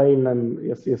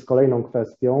jest kolejną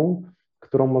kwestią,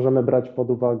 którą możemy brać pod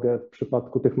uwagę w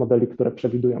przypadku tych modeli, które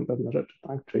przewidują pewne rzeczy,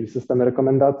 tak? Czyli systemy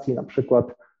rekomendacji, na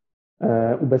przykład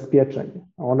ubezpieczeń.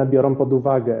 One biorą pod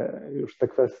uwagę już te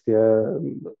kwestie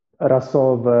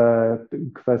rasowe,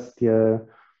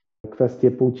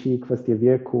 kwestie płci, kwestie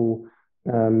wieku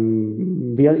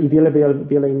i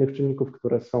wiele innych czynników,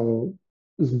 które są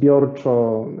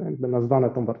zbiorczo jakby nazwane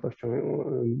tą wartością,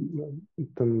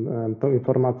 tą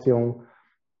informacją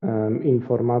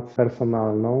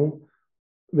personalną.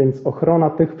 Więc ochrona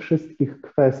tych wszystkich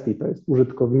kwestii, to jest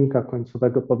użytkownika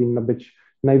końcowego, powinna być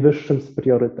najwyższym z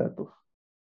priorytetów.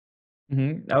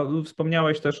 A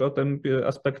wspomniałeś też o tym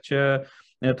aspekcie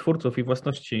twórców i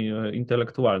własności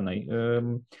intelektualnej.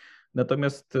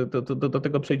 Natomiast do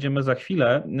tego przejdziemy za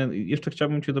chwilę. Jeszcze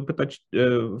chciałbym Cię dopytać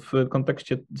w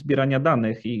kontekście zbierania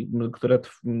danych,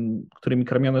 którymi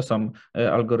karmione są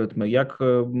algorytmy. Jak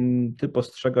Ty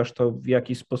postrzegasz to, w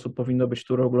jaki sposób powinno być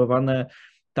tu regulowane,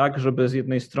 tak, żeby z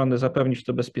jednej strony zapewnić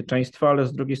to bezpieczeństwo, ale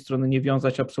z drugiej strony nie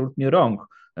wiązać absolutnie rąk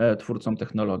twórcom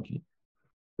technologii?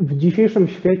 W dzisiejszym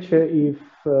świecie i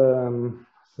w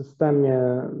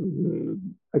systemie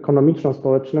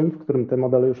ekonomiczno-społecznym, w którym te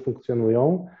modele już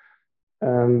funkcjonują,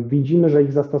 widzimy, że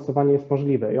ich zastosowanie jest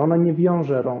możliwe i ono nie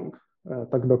wiąże rąk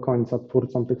tak do końca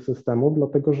twórcom tych systemów,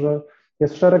 dlatego że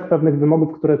jest szereg pewnych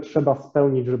wymogów, które trzeba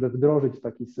spełnić, żeby wdrożyć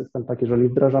taki system. Tak, jeżeli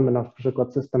wdrażamy na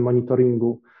przykład system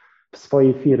monitoringu w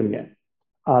swojej firmie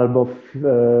albo w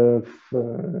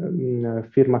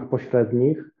firmach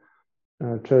pośrednich,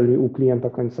 czyli u klienta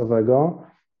końcowego,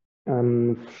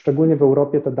 szczególnie w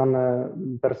Europie te dane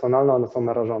personalne, one są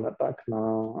narażone, tak,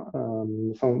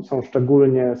 są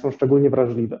szczególnie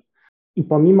wrażliwe. I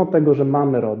pomimo tego, że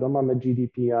mamy RODO, mamy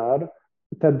GDPR,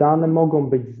 te dane mogą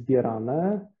być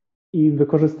zbierane i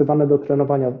wykorzystywane do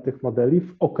trenowania tych modeli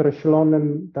w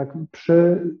określonym, tak,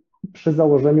 przy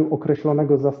założeniu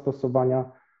określonego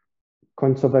zastosowania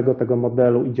końcowego tego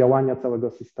modelu i działania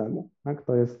całego systemu. Tak?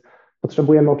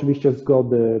 Potrzebujemy oczywiście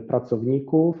zgody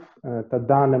pracowników, te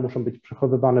dane muszą być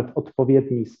przechowywane w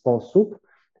odpowiedni sposób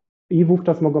i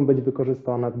wówczas mogą być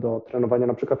wykorzystane do trenowania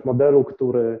na przykład modelu,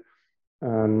 który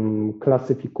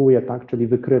klasyfikuje, tak, czyli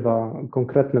wykrywa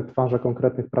konkretne twarze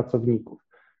konkretnych pracowników.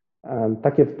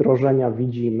 Takie wdrożenia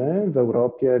widzimy w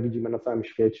Europie, widzimy na całym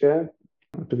świecie.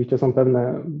 Oczywiście są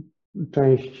pewne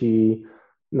części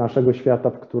naszego świata,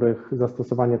 w których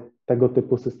zastosowanie tego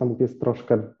typu systemów jest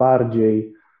troszkę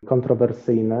bardziej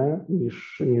kontrowersyjne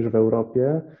niż w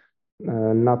Europie.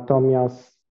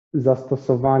 Natomiast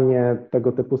zastosowanie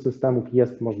tego typu systemów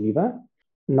jest możliwe,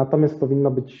 natomiast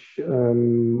powinno być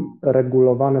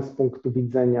regulowane z punktu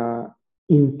widzenia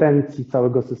intencji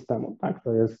całego systemu. Tak?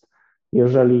 To jest,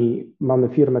 jeżeli mamy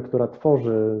firmę, która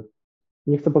tworzy,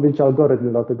 nie chcę powiedzieć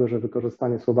algorytm, dlatego że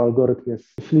wykorzystanie słowa algorytm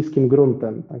jest śliskim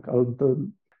gruntem, tak? Ale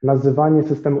nazywanie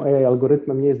systemu AI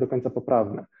algorytmem nie jest do końca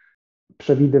poprawne.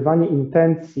 Przewidywanie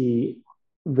intencji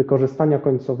wykorzystania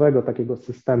końcowego takiego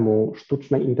systemu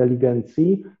sztucznej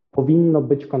inteligencji powinno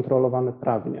być kontrolowane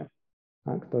prawnie.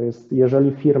 Tak? To jest,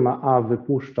 jeżeli firma A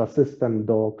wypuszcza system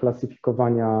do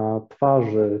klasyfikowania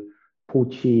twarzy,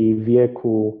 płci,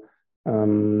 wieku,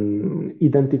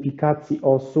 identyfikacji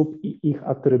osób i ich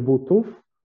atrybutów,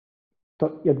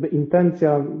 to jakby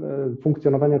intencja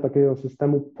funkcjonowania takiego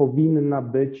systemu powinna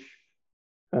być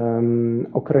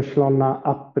określona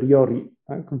a priori,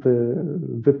 tak,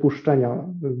 wypuszczenia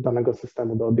danego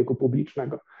systemu do obiegu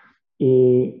publicznego.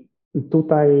 I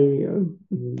tutaj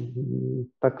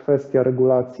ta kwestia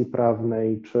regulacji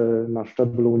prawnej, czy na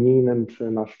szczeblu unijnym,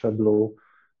 czy na szczeblu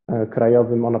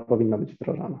krajowym, ona powinna być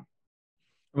wdrażana.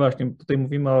 Właśnie, tutaj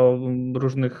mówimy o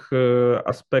różnych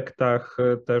aspektach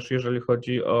też, jeżeli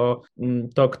chodzi o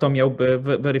to, kto miałby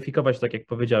weryfikować, tak jak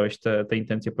powiedziałeś, te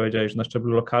intencje, powiedziałeś, na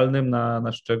szczeblu lokalnym,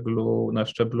 na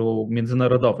szczeblu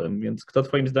międzynarodowym, więc kto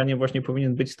Twoim zdaniem właśnie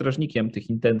powinien być strażnikiem tych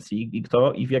intencji i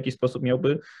kto i w jaki sposób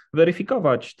miałby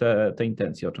weryfikować te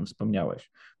intencje, o czym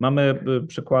wspomniałeś? Mamy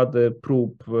przykłady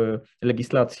prób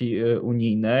legislacji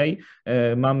unijnej,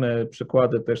 mamy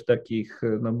przykłady też takich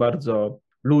bardzo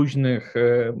luźnych,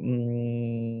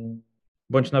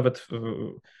 bądź nawet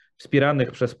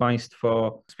wspieranego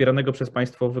przez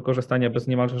państwo wykorzystania bez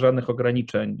niemalże żadnych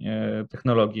ograniczeń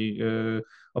technologii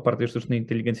opartej o sztucznej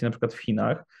inteligencji, na przykład w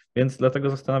Chinach. Więc dlatego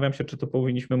zastanawiam się, czy tu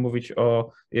powinniśmy mówić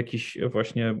o jakichś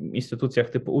właśnie instytucjach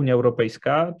typu Unia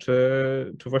Europejska,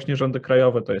 czy właśnie rządy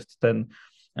krajowe to jest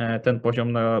ten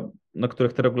poziom, na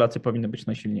których te regulacje powinny być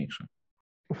najsilniejsze.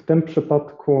 W tym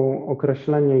przypadku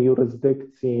określenie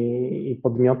jurysdykcji i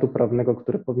podmiotu prawnego,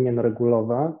 który powinien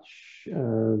regulować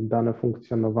dane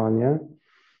funkcjonowanie,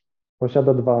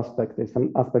 posiada dwa aspekty. Jest ten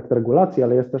aspekt regulacji,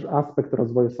 ale jest też aspekt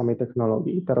rozwoju samej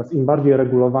technologii. I teraz im bardziej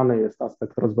regulowany jest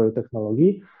aspekt rozwoju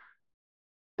technologii,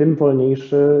 tym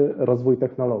wolniejszy rozwój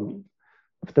technologii.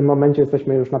 W tym momencie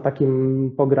jesteśmy już na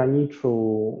takim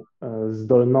pograniczu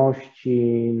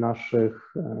zdolności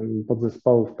naszych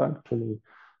podzespołów, tak, czyli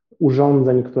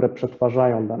urządzeń, które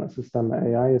przetwarzają dane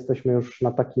systemy AI. Jesteśmy już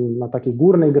na takiej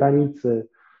górnej granicy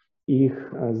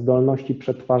ich zdolności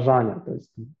przetwarzania. To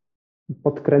jest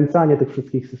podkręcanie tych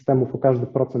wszystkich systemów o każdy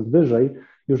procent wyżej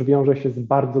już wiąże się z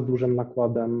bardzo dużym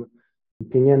nakładem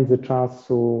pieniędzy,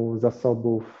 czasu,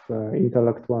 zasobów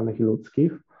intelektualnych i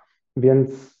ludzkich,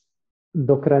 więc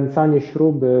dokręcanie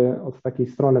śruby od takiej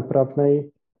strony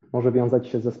prawnej może wiązać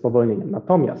się ze spowolnieniem.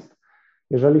 Natomiast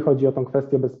jeżeli chodzi o tą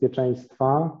kwestię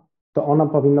bezpieczeństwa, to ona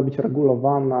powinna być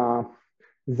regulowana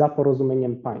za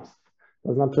porozumieniem państw.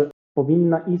 To znaczy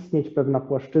powinna istnieć pewna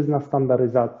płaszczyzna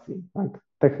standaryzacji. Tak?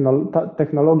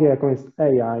 Technologia, jaką jest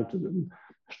AI, czy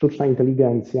sztuczna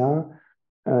inteligencja,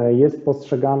 jest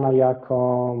postrzegana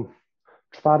jako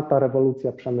czwarta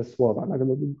rewolucja przemysłowa. Tak?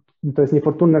 To jest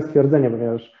niefortunne stwierdzenie,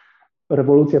 ponieważ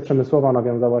rewolucja przemysłowa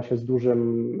nawiązała się z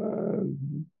dużym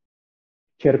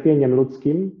cierpieniem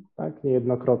ludzkim, tak?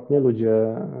 Niejednokrotnie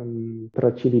ludzie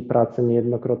tracili pracę,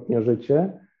 niejednokrotnie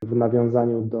życie w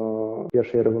nawiązaniu do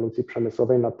pierwszej rewolucji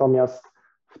przemysłowej. Natomiast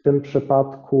w tym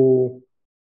przypadku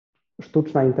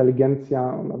sztuczna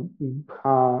inteligencja ona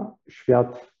pcha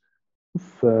świat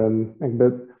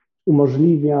jakby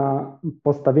umożliwia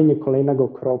postawienie kolejnego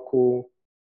kroku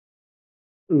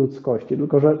ludzkości,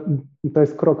 tylko że to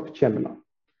jest krok w ciemno,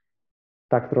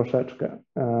 tak troszeczkę.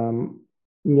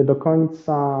 Nie do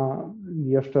końca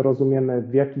jeszcze rozumiemy,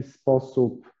 w jaki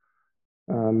sposób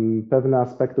pewne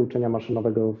aspekty uczenia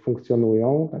maszynowego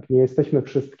funkcjonują. Tak, nie jesteśmy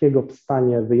wszystkiego w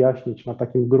stanie wyjaśnić na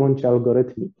takim gruncie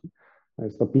algorytmiki. To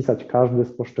jest opisać każdy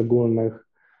z poszczególnych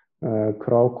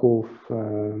kroków,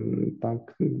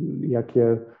 tak,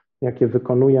 jakie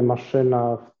wykonuje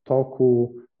maszyna w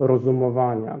toku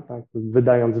rozumowania, tak,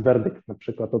 wydając werdykt na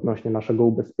przykład odnośnie naszego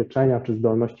ubezpieczenia czy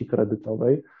zdolności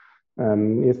kredytowej.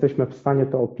 Jesteśmy w stanie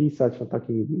to opisać na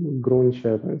takim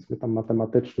gruncie, powiedzmy tam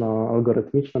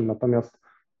matematyczno-algorytmicznym, natomiast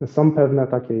są pewne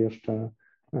takie jeszcze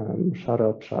szare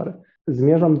obszary.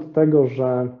 Zmierzam do tego,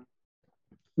 że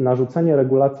narzucenie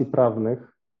regulacji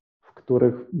prawnych, w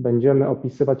których będziemy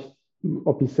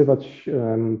opisywać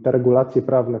te regulacje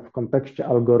prawne w kontekście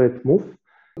algorytmów,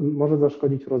 może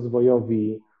zaszkodzić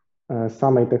rozwojowi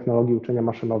samej technologii uczenia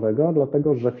maszynowego,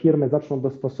 dlatego że firmy zaczną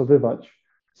dostosowywać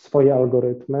swoje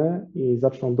algorytmy i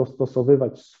zaczną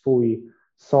dostosowywać swój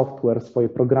software, swoje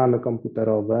programy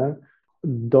komputerowe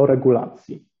do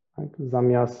regulacji. Tak?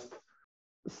 Zamiast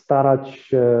starać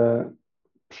się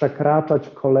przekraczać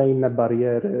kolejne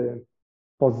bariery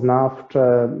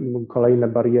poznawcze, kolejne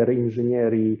bariery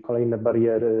inżynierii, kolejne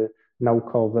bariery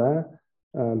naukowe,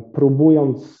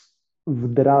 próbując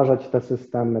wdrażać te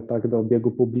systemy tak do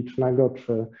obiegu publicznego,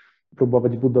 czy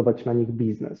próbować budować na nich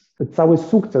biznes. Cały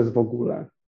sukces w ogóle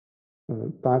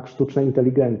tak, sztucznej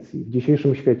inteligencji w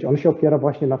dzisiejszym świecie, on się opiera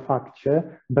właśnie na fakcie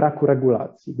braku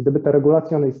regulacji. Gdyby te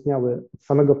regulacje one istniały od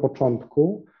samego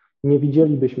początku, nie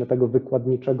widzielibyśmy tego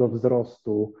wykładniczego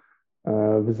wzrostu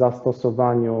w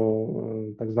zastosowaniu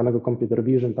tak zwanego computer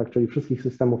vision, tak, czyli wszystkich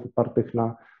systemów opartych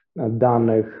na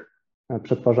danych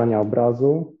przetwarzania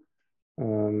obrazu,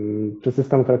 czy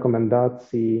systemów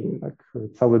rekomendacji, tak,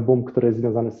 cały boom, który jest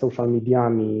związany z social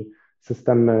mediami,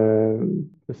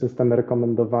 systemy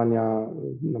rekomendowania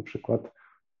na przykład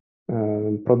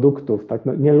produktów, tak?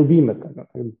 No, nie lubimy tego.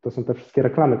 To są te wszystkie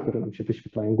reklamy, które nam się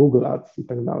wyświetlają, Google Ads i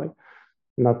tak dalej.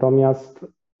 Natomiast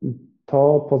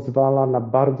to pozwala na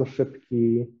bardzo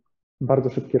szybki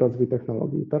rozwój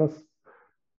technologii. Teraz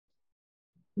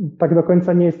tak do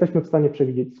końca nie jesteśmy w stanie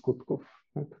przewidzieć skutków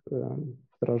tak,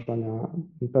 wdrażania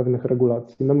pewnych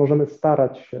regulacji. My możemy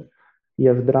starać się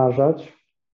je wdrażać,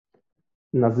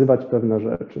 nazywać pewne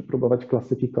rzeczy, próbować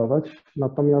klasyfikować,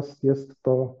 natomiast jest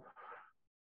to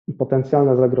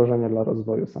potencjalne zagrożenie dla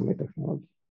rozwoju samej technologii.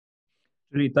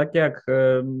 Czyli tak jak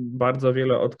bardzo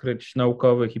wiele odkryć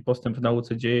naukowych i postęp w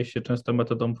nauce dzieje się często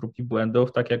metodą prób i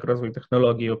błędów, tak jak rozwój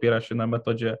technologii opiera się na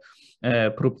metodzie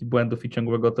prób i błędów i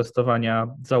ciągłego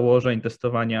testowania założeń,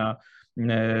 testowania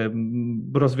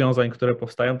rozwiązań, które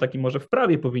powstają, tak i może w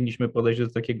prawie powinniśmy podejść do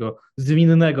takiego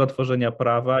zwinnego tworzenia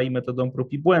prawa i metodą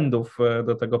prób i błędów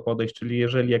do tego podejść, czyli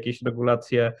jeżeli jakieś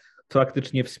regulacje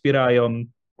faktycznie wspierają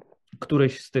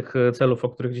któryś z tych celów, o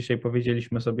których dzisiaj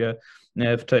powiedzieliśmy sobie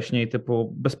wcześniej,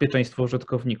 typu bezpieczeństwo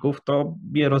użytkowników, to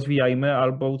je rozwijajmy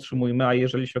albo utrzymujmy, a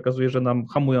jeżeli się okazuje, że nam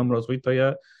hamują rozwój, to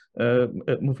je,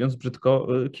 mówiąc brzydko,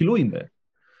 killujmy.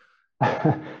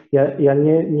 Ja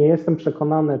nie jestem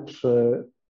przekonany, czy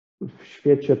w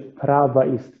świecie prawa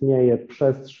istnieje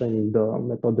przestrzeń do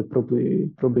metody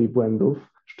próby i błędów,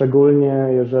 szczególnie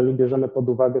jeżeli bierzemy pod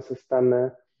uwagę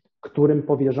systemy, którym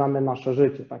powierzamy nasze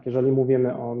życie. Tak? Jeżeli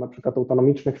mówimy o na przykład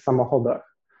autonomicznych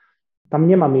samochodach, tam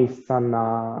nie ma miejsca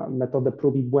na metodę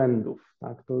prób i błędów.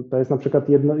 Tak? To jest na przykład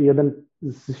jeden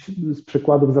z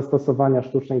przykładów zastosowania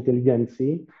sztucznej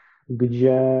inteligencji,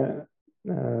 gdzie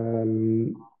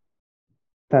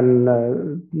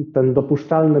ten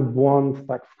dopuszczalny błąd,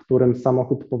 tak, w którym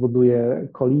samochód powoduje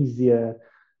kolizję,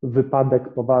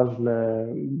 wypadek poważny,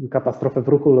 katastrofę w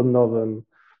ruchu lądowym,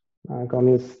 tak,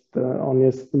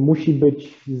 musi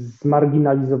być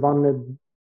zmarginalizowany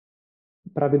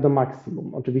prawie do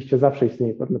maksimum. Oczywiście zawsze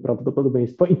istnieje pewne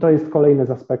prawdopodobieństwo i to jest kolejny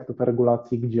z aspektów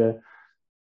regulacji, gdzie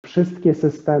wszystkie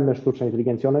systemy sztucznej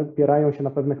inteligencji, one opierają się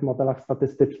na pewnych modelach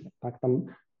statystycznych. Tak? Tam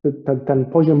ten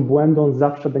poziom błędu on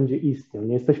zawsze będzie istniał.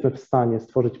 Nie jesteśmy w stanie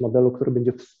stworzyć modelu, który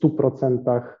będzie w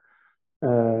 100%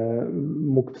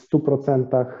 mógł w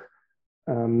 100%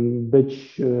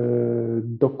 być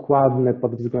dokładny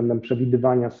pod względem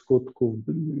przewidywania skutków,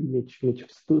 mieć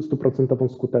 100%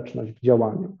 skuteczność w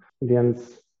działaniu.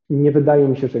 Więc nie wydaje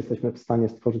mi się, że jesteśmy w stanie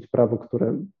stworzyć prawo,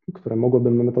 które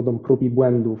mogłoby metodą prób i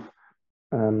błędów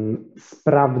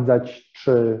sprawdzać,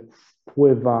 czy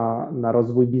wpływa na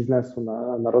rozwój biznesu,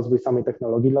 na rozwój samej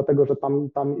technologii, dlatego że tam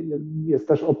jest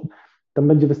też, tam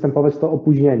będzie występować to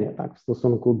opóźnienie, tak, w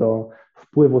stosunku do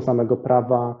wpływu samego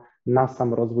prawa na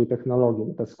sam rozwój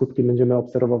technologii. Te skutki będziemy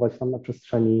obserwować tam na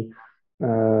przestrzeni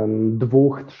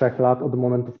 2-3 lat od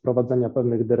momentu wprowadzenia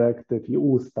pewnych dyrektyw i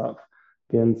ustaw,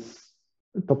 więc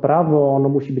to prawo ono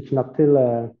musi być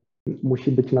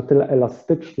na tyle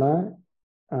elastyczne,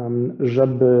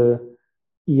 żeby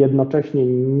jednocześnie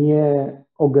nie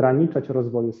ograniczać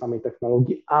rozwoju samej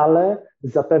technologii, ale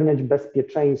zapewniać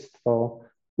bezpieczeństwo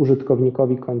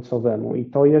użytkownikowi końcowemu. I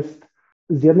to jest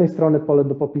z jednej strony pole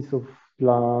do popisów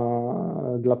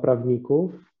dla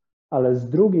prawników, ale z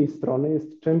drugiej strony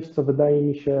jest czymś, co wydaje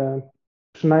mi się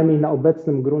przynajmniej na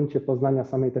obecnym gruncie poznania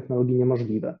samej technologii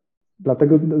niemożliwe.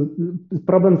 Dlatego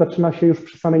problem zaczyna się już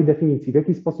przy samej definicji. W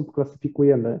jaki sposób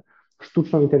klasyfikujemy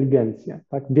sztuczną inteligencję?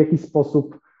 Tak? W jaki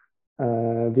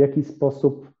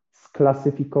sposób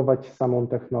sklasyfikować samą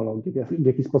technologię? W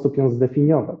jaki sposób ją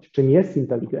zdefiniować? Czym jest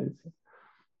inteligencja?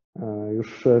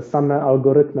 Już same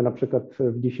algorytmy na przykład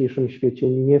w dzisiejszym świecie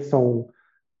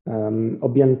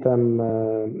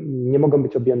nie mogą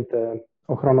być objęte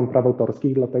ochroną praw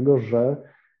autorskich, dlatego że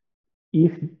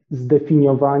ich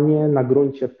zdefiniowanie na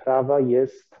gruncie prawa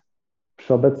jest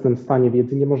przy obecnym stanie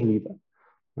wiedzy niemożliwe.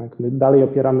 Tak? My dalej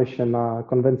opieramy się na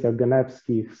konwencjach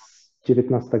genewskich z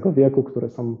XIX wieku, które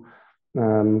są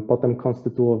potem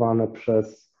konstytuowane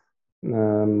przez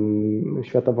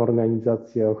Światową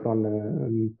Organizację Ochrony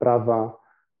Prawa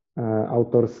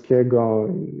Autorskiego.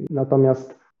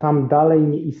 Natomiast tam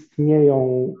dalej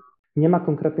nie ma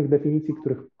konkretnych definicji,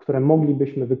 które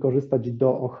moglibyśmy wykorzystać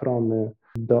do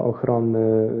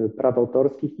ochrony praw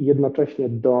autorskich i jednocześnie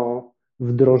do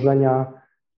wdrożenia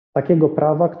takiego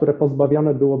prawa, które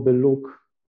pozbawione byłoby luk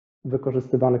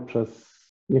wykorzystywanych przez,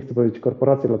 nie chcę powiedzieć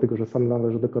korporacje, dlatego że sam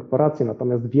należy do korporacji,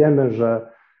 natomiast wiemy, że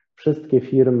wszystkie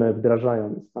firmy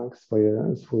wdrażając tak,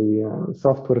 swój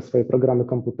software, swoje programy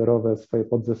komputerowe, swoje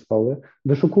podzespoły,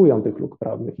 wyszukują tych luk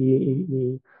prawnych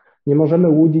i nie możemy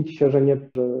łudzić się, że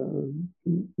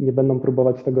nie będą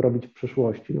próbować tego robić w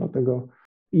przyszłości. Dlatego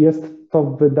jest to,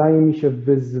 wydaje mi się,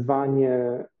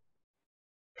 wyzwanie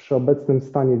przy obecnym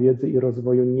stanie wiedzy i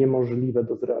rozwoju niemożliwe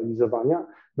do zrealizowania.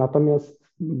 Natomiast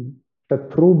te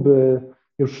próby,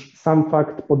 już sam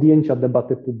fakt podjęcia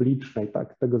debaty publicznej,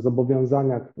 tak, tego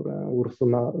zobowiązania, które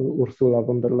Ursula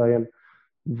von der Leyen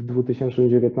w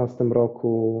 2019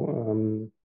 roku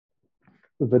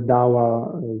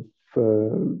wydała w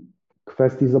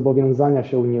kwestii zobowiązania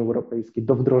się Unii Europejskiej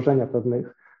do wdrożenia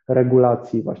pewnych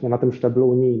regulacji właśnie na tym szczeblu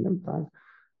unijnym, tak,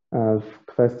 w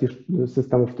kwestii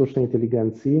systemów sztucznej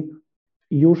inteligencji,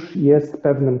 już jest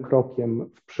pewnym krokiem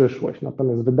w przyszłość.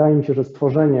 Natomiast wydaje mi się, że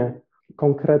stworzenie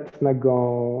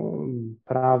konkretnego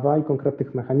prawa i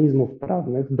konkretnych mechanizmów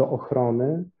prawnych do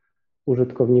ochrony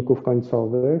użytkowników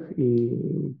końcowych i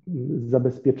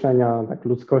zabezpieczenia tak,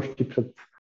 ludzkości przed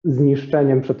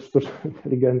zniszczeniem, przed sztuczną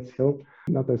inteligencją,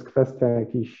 no to jest kwestia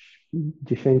jakichś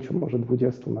 10, może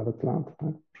 20 nawet lat,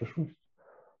 tak, w przyszłości.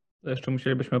 Jeszcze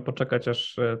musielibyśmy poczekać,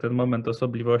 aż ten moment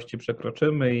osobliwości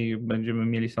przekroczymy i będziemy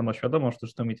mieli samoświadomą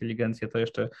sztuczną inteligencję, to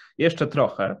jeszcze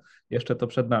trochę, jeszcze to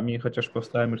przed nami, chociaż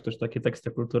powstają już też takie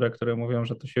teksty kultury, które mówią,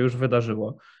 że to się już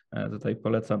wydarzyło. Tutaj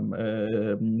polecam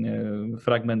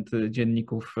fragment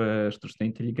dzienników sztucznej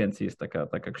inteligencji, jest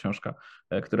taka książka,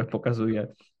 która pokazuje,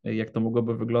 jak to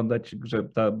mogłoby wyglądać,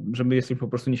 że my jesteśmy po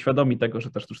prostu nieświadomi tego,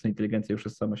 że ta sztuczna inteligencja już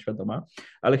jest samoświadoma.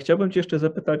 Ale chciałbym Cię jeszcze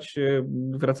zapytać,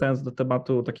 wracając do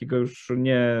tematu takiego już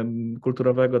nie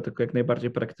kulturowego, tylko jak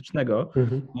najbardziej praktycznego,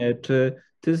 czy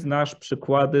Ty znasz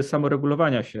przykłady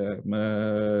samoregulowania się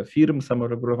firm,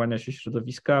 samoregulowania się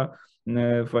środowiska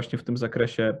właśnie w tym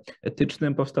zakresie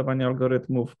etycznym powstawania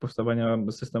algorytmów, powstawania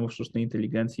systemów sztucznej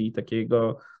inteligencji i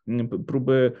takiego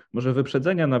próby może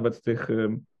wyprzedzenia nawet tych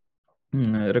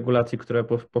regulacji, które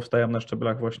powstają na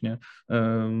szczeblach właśnie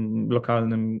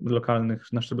lokalnych,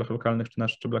 na szczeblach lokalnych czy na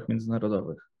szczeblach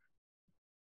międzynarodowych?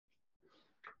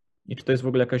 I czy to jest w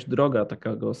ogóle jakaś droga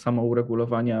takiego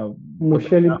samouregulowania,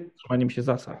 trzymaniem się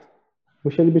zasad?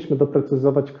 Musielibyśmy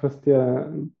doprecyzować kwestię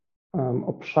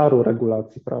obszaru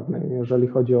regulacji prawnej. Jeżeli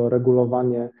chodzi o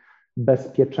regulowanie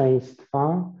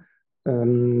bezpieczeństwa,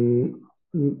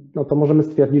 no to możemy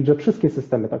stwierdzić, że wszystkie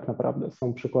systemy tak naprawdę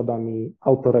są przykładami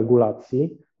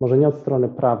autoregulacji, może nie od strony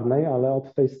prawnej, ale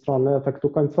od tej strony efektu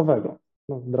końcowego.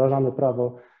 No, wdrażamy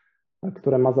prawo,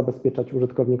 które ma zabezpieczać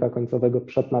użytkownika końcowego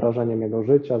przed narażeniem jego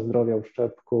życia, zdrowia,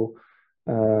 uszczerbku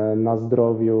na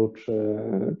zdrowiu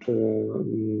czy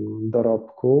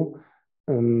dorobku.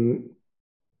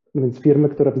 Więc firmy,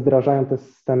 które wdrażają te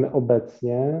systemy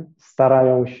obecnie,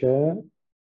 starają się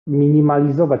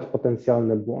minimalizować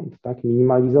potencjalny błąd, tak?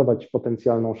 Minimalizować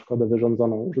potencjalną szkodę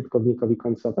wyrządzoną użytkownikowi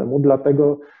końcowemu,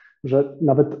 dlatego że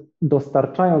nawet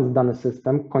dostarczając dany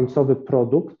system, końcowy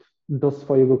produkt do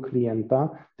swojego klienta,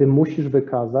 ty musisz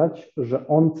wykazać, że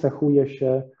on cechuje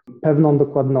się pewną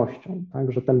dokładnością,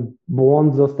 tak? Że ten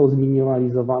błąd został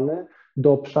zminimalizowany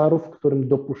do obszaru, w którym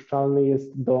dopuszczalny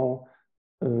jest do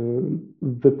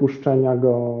wypuszczenia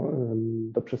go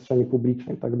do przestrzeni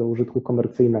publicznej, tak? Do użytku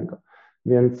komercyjnego.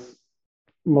 Więc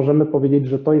możemy powiedzieć,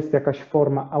 że to jest jakaś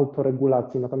forma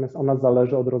autoregulacji, natomiast ona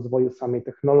zależy od rozwoju samej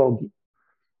technologii.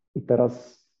 I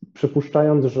teraz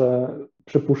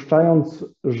przypuszczając,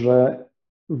 że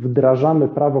wdrażamy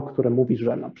prawo, które mówi,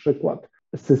 że na przykład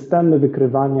systemy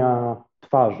wykrywania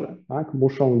twarzy, tak,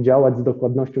 muszą działać z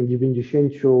dokładnością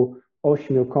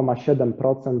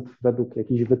 98,7% według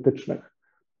jakichś wytycznych.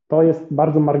 To jest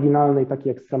bardzo marginalny i taki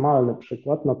ekstremalny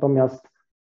przykład, natomiast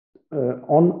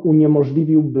on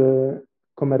uniemożliwiłby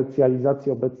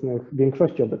komercjalizację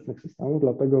większości obecnych systemów,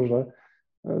 dlatego że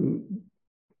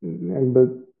jakby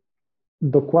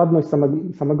dokładność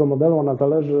samego modelu,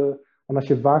 ona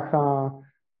się waha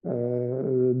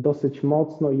dosyć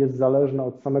mocno i jest zależna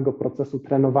od samego procesu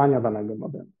trenowania danego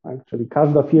modelu. Tak? Czyli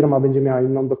każda firma będzie miała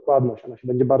inną dokładność, ona się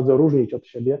będzie bardzo różnić od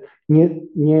siebie,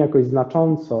 nie jakoś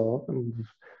znacząco.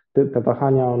 Te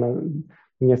wahania, one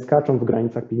nie skaczą w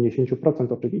granicach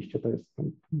 50% oczywiście, to jest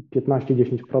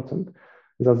 15-10%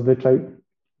 zazwyczaj,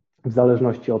 w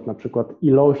zależności od na przykład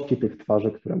ilości tych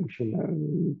twarzy, które musimy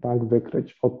tak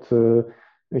wykryć, od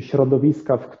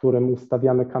środowiska, w którym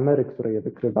ustawiamy kamery, które je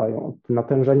wykrywają, od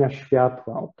natężenia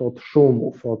światła, od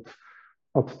szumów,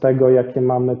 od tego, jakie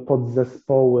mamy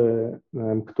podzespoły,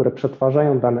 które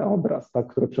przetwarzają dany obraz, tak,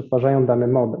 które przetwarzają dany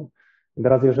model. I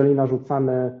teraz jeżeli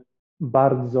narzucamy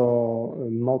bardzo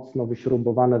mocno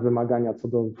wyśrubowane wymagania co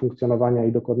do funkcjonowania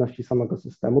i dokładności samego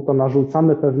systemu, to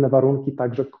narzucamy pewne warunki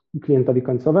także klientowi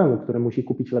końcowemu, który musi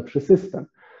kupić lepszy system.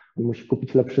 On musi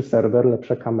kupić lepszy serwer,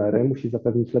 lepsze kamery, musi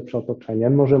zapewnić lepsze otoczenie,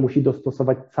 może musi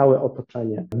dostosować całe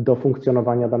otoczenie do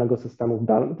funkcjonowania danego systemu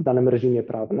w danym reżimie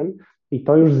prawnym i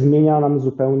to już zmienia nam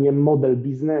zupełnie model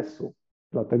biznesu,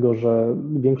 dlatego że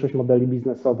większość modeli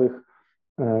biznesowych,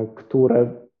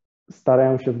 które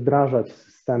starają się wdrażać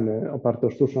systemy oparte o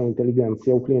sztuczną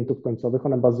inteligencję u klientów końcowych,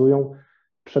 one bazują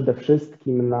przede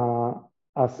wszystkim na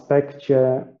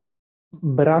aspekcie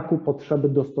braku potrzeby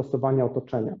dostosowania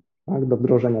otoczenia, tak, do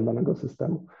wdrożenia danego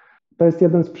systemu. To jest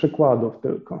jeden z przykładów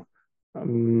tylko.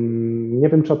 Nie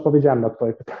wiem, czy odpowiedziałem na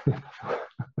Twoje pytanie.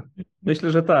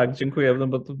 Myślę, że tak, dziękuję, no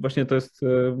bo to właśnie to jest,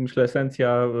 myślę,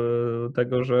 esencja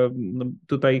tego, że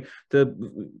tutaj te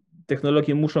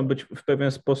technologie muszą być w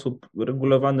pewien sposób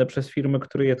regulowane przez firmy,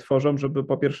 które je tworzą, żeby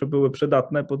po pierwsze były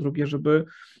przydatne, po drugie, żeby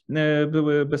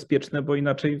były bezpieczne, bo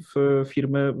inaczej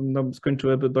firmy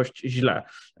skończyłyby dość źle,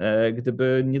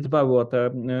 gdyby nie dbały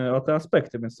o te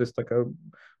aspekty, więc to jest taka,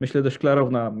 myślę, dość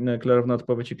klarowna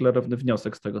odpowiedź i klarowny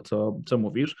wniosek z tego, co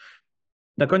mówisz.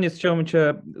 Na koniec chciałbym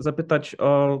Cię zapytać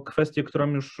o kwestię, którą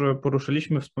już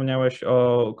poruszyliśmy. Wspomniałeś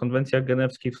o konwencjach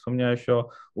genewskich, wspomniałeś o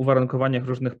uwarunkowaniach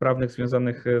różnych prawnych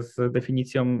związanych z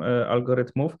definicją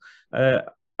algorytmów,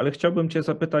 ale chciałbym Cię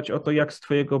zapytać o to, jak z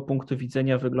Twojego punktu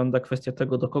widzenia wygląda kwestia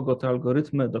tego, do kogo te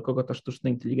algorytmy, do kogo ta sztuczna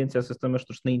inteligencja, systemy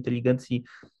sztucznej inteligencji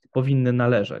powinny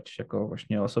należeć, jako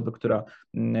właśnie osoby, która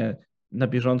na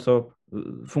bieżąco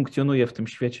funkcjonuje w tym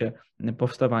świecie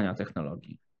powstawania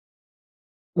technologii.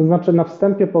 To znaczy, na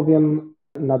wstępie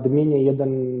nadmienię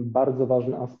jeden bardzo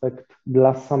ważny aspekt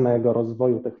dla samego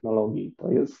rozwoju technologii.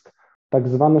 To jest tak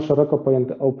zwany szeroko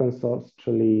pojęty open source,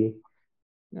 czyli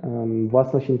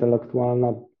własność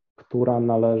intelektualna, która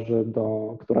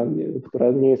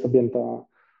nie jest objęta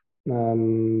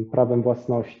prawem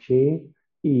własności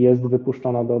i jest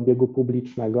wypuszczona do obiegu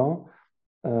publicznego.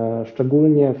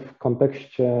 Szczególnie w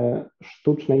kontekście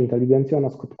sztucznej inteligencji ona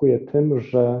skutkuje tym,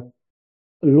 że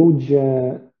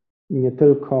ludzie nie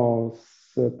tylko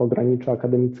z pogranicza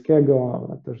akademickiego,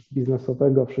 ale też z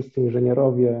biznesowego, wszyscy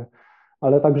inżynierowie,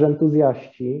 ale także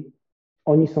entuzjaści,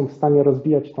 oni są w stanie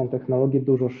rozwijać tą technologię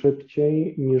dużo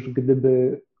szybciej, niż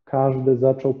gdyby każdy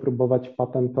zaczął próbować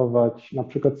patentować na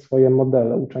przykład swoje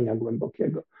modele uczenia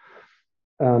głębokiego.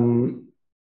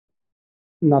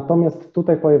 Natomiast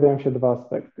tutaj pojawiają się dwa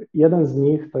aspekty. Jeden z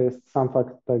nich to jest sam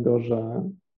fakt tego, że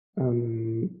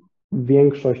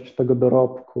większość tego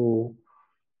dorobku,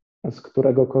 z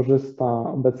którego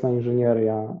korzysta obecna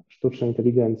inżynieria sztucznej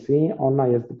inteligencji, ona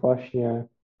jest właśnie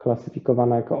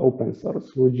klasyfikowana jako open source.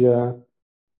 Ludzie,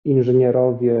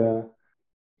 inżynierowie,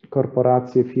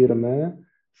 korporacje, firmy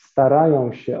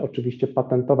starają się oczywiście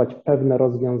patentować pewne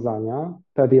rozwiązania,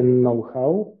 pewien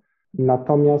know-how,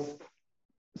 natomiast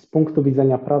z punktu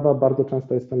widzenia prawa bardzo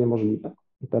często jest to niemożliwe.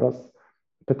 I teraz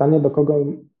pytanie,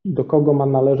 do kogo ma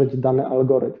należeć dany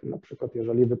algorytm. Na przykład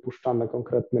jeżeli wypuszczamy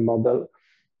konkretny model,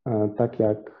 tak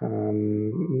jak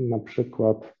na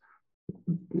przykład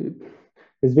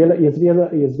jest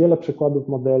wiele przykładów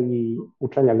modeli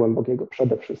uczenia głębokiego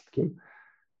przede wszystkim,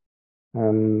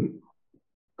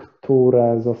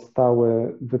 które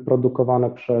zostały wyprodukowane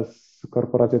przez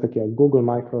korporacje takie jak Google,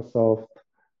 Microsoft.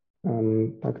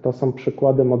 Tak, to są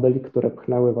przykłady modeli, które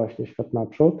pchnęły właśnie świat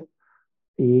naprzód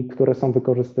i które są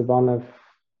wykorzystywane w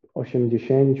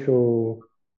 80,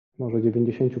 może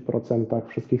 90%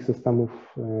 wszystkich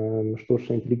systemów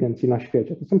sztucznej inteligencji na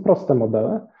świecie. To są proste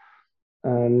modele,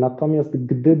 natomiast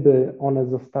gdyby one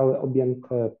zostały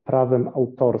objęte prawem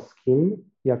autorskim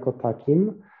jako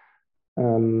takim,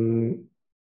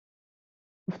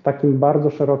 w takim bardzo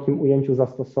szerokim ujęciu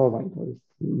zastosowań, to jest,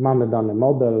 mamy dany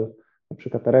model, na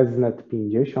przykład ResNet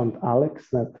 50,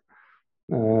 AlexNet,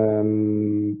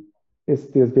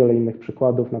 jest wiele innych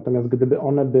przykładów, natomiast gdyby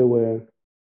one były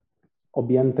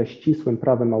objęte ścisłym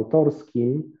prawem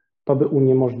autorskim, to by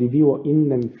uniemożliwiło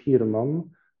innym firmom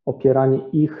opieranie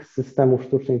ich systemów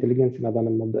sztucznej inteligencji na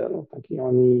danym modelu. Tak?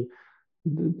 I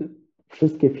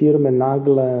wszystkie firmy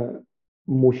nagle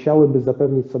musiałyby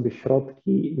zapewnić sobie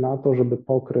środki na to, żeby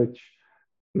pokryć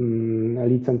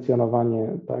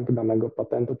licencjonowanie tak, danego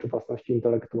patentu czy własności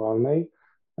intelektualnej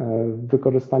w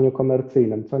wykorzystaniu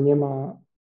komercyjnym, co nie ma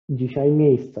dzisiaj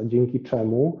miejsca, dzięki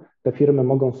czemu te firmy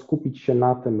mogą skupić się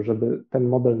na tym, żeby ten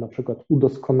model na przykład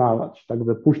udoskonalać, tak,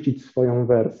 wypuścić swoją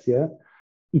wersję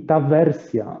i ta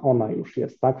wersja, ona już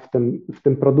jest tak, w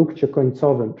tym produkcie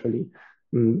końcowym, czyli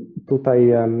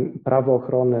tutaj prawo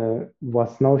ochrony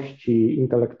własności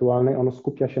intelektualnej, ono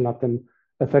skupia się na tym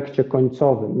efekcie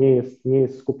końcowym, nie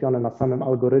jest skupione na samym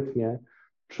algorytmie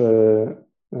czy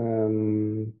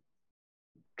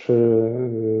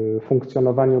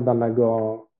funkcjonowaniu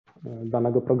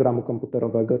danego programu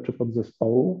komputerowego czy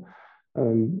podzespołu.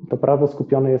 To prawo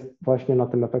skupione jest właśnie na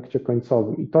tym efekcie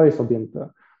końcowym i to jest objęte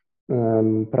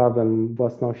prawem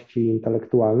własności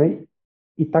intelektualnej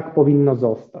i tak powinno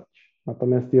zostać.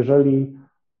 Natomiast jeżeli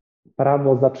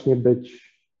prawo zacznie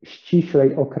być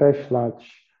ściślej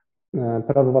określać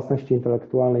prawo własności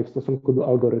intelektualnej w stosunku do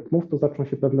algorytmów, to zaczną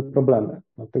się pewne problemy,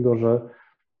 dlatego że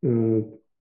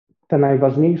te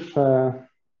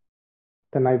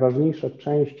najważniejsze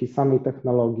części samej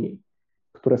technologii,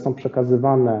 które są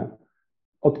przekazywane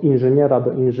od inżyniera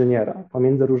do inżyniera,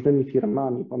 pomiędzy różnymi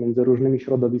firmami, pomiędzy różnymi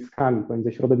środowiskami,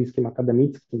 pomiędzy środowiskiem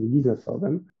akademickim i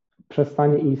biznesowym,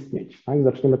 przestanie istnieć. Tak?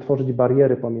 Zaczniemy tworzyć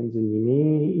bariery pomiędzy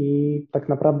nimi i tak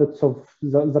naprawdę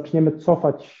zaczniemy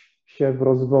cofać się w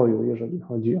rozwoju, jeżeli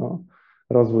chodzi o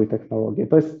rozwój technologii.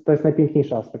 To jest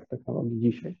najpiękniejszy aspekt technologii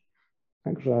dzisiaj.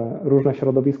 Także różne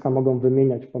środowiska mogą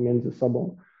wymieniać pomiędzy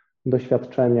sobą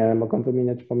doświadczenie, mogą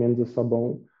wymieniać pomiędzy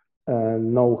sobą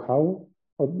know-how,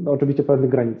 oczywiście w pewnych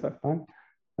granicach, tak?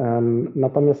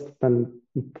 Natomiast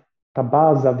ta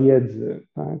baza wiedzy,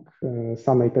 tak,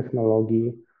 samej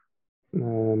technologii,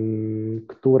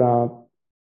 która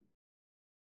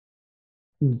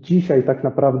dzisiaj tak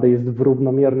naprawdę jest w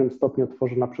równomiernym stopniu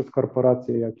tworzona przez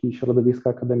korporacje, jak i środowiska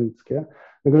akademickie.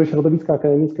 Także środowiska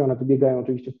akademickie, one wybiegają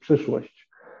oczywiście w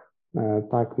przyszłość.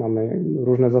 Tak, mamy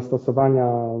różne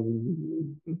zastosowania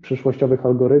przyszłościowych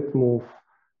algorytmów,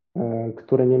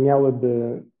 które nie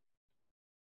miałyby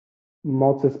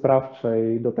mocy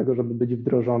sprawczej do tego, żeby być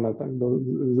wdrożone tak,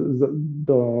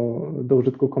 do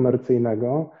użytku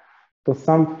komercyjnego, to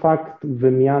sam fakt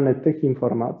wymiany tych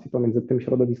informacji pomiędzy tym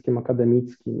środowiskiem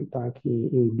akademickim tak,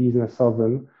 i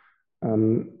biznesowym,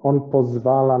 on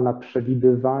pozwala na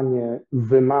przewidywanie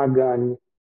wymagań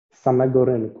samego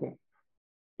rynku.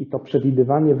 I to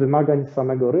przewidywanie wymagań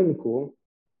samego rynku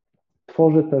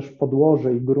tworzy też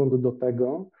podłoże i grunt do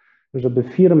tego, żeby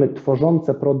firmy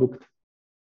tworzące produkt,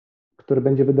 który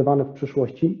będzie wydawany w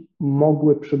przyszłości,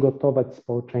 mogły przygotować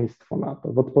społeczeństwo na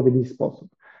to w odpowiedni sposób.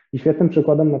 I świetnym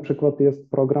przykładem na przykład jest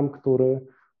program, który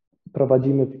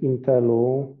prowadzimy w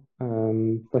Intelu,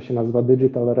 to się nazywa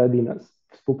Digital Readiness.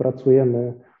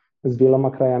 Współpracujemy z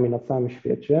wieloma krajami na całym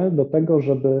świecie do tego,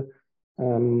 żeby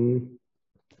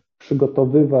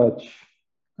przygotowywać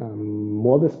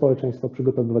młode społeczeństwo,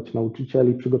 przygotowywać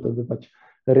nauczycieli, przygotowywać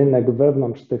rynek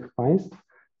wewnątrz tych państw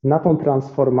na tą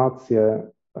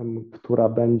transformację, która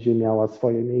będzie miała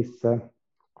swoje miejsce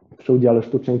przy udziale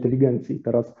sztucznej inteligencji.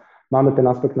 Teraz mamy ten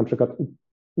aspekt na przykład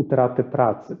utraty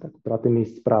pracy, tak, utraty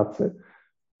miejsc pracy.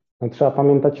 No, trzeba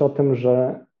pamiętać o tym,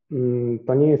 że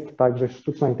to nie jest tak, że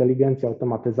sztuczna inteligencja,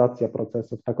 automatyzacja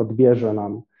procesów tak odbierze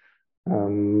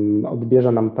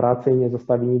nam pracę i nie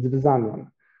zostawi nic w zamian.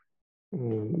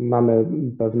 Mamy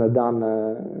pewne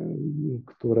dane,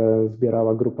 które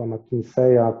zbierała grupa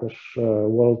McKinsey'a, też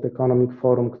World Economic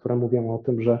Forum, które mówią o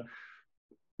tym, że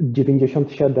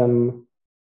 97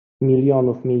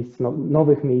 milionów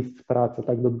nowych miejsc pracy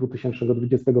tak do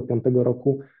 2025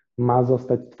 roku ma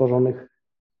zostać stworzonych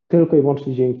tylko i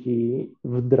wyłącznie dzięki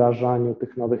wdrażaniu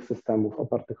tych nowych systemów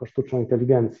opartych o sztuczną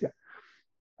inteligencję.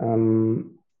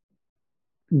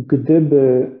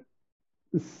 Gdyby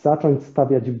zacząć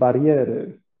stawiać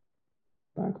bariery,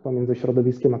 tak, pomiędzy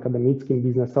środowiskiem akademickim,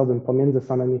 biznesowym, pomiędzy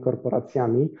samymi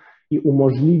korporacjami i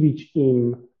umożliwić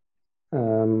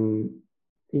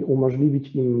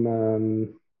im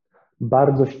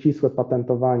bardzo ścisłe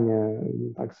patentowanie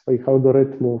tak, swoich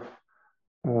algorytmów,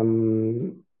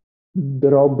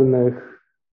 drobnych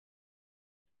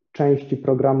części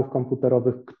programów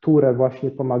komputerowych, które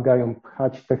właśnie pomagają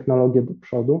pchać technologię do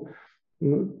przodu,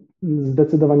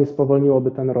 zdecydowanie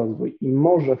spowolniłoby ten rozwój i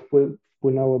może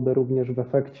wpłynęłoby również w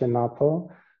efekcie na to,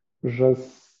 że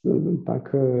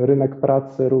tak, rynek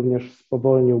pracy również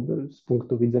spowolniłby z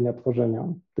punktu widzenia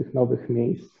tworzenia tych nowych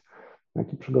miejsc,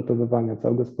 jak i przygotowywania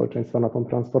całego społeczeństwa na tą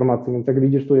transformację. Więc jak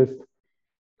widzisz, tu jest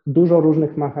dużo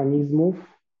różnych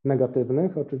mechanizmów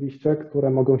negatywnych oczywiście, które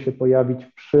mogą się pojawić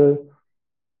przy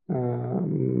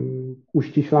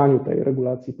uściślaniu tej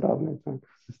regulacji prawnej, tak,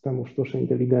 systemu sztucznej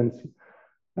inteligencji.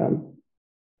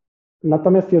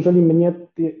 Natomiast jeżeli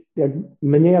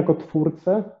mnie jako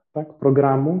twórcę, tak,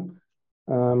 programu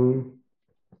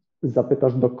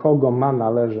zapytasz, do kogo ma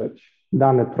należeć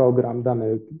dany program,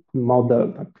 dany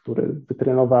model, tak, który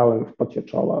wytrenowałem w pocie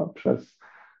czoła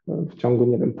w ciągu,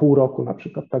 nie wiem, pół roku na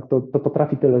przykład, tak, to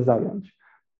potrafi tyle zająć.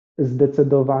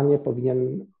 Zdecydowanie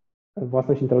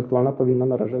własność intelektualna powinna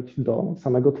należeć do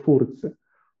samego twórcy.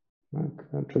 Tak?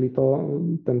 Czyli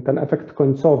ten efekt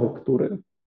końcowy, który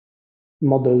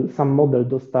sam model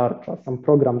dostarcza, sam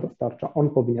program dostarcza, on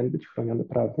powinien być chroniony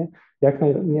prawnie, jak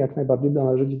najbardziej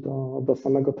należeć do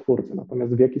samego twórcy.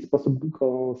 Natomiast w jaki sposób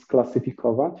go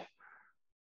sklasyfikować,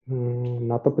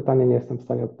 na to pytanie nie jestem w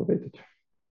stanie odpowiedzieć.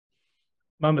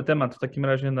 Mamy temat w takim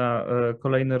razie na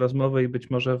kolejne rozmowy i być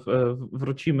może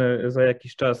wrócimy za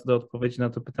jakiś czas do odpowiedzi na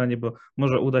to pytanie, bo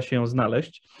może uda się ją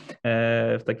znaleźć.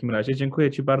 W takim razie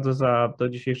dziękuję Ci bardzo za to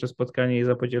dzisiejsze spotkanie i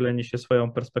za podzielenie się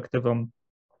swoją perspektywą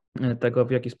tego,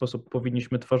 w jaki sposób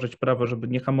powinniśmy tworzyć prawo, żeby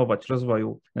nie hamować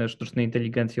rozwoju sztucznej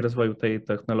inteligencji, rozwoju tej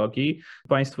technologii.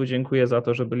 Państwu dziękuję za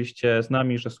to, że byliście z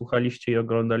nami, że słuchaliście i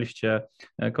oglądaliście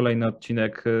kolejny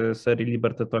odcinek serii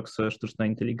Liberty Talks Sztuczna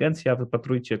Inteligencja.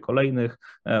 Wypatrujcie kolejnych,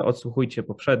 odsłuchujcie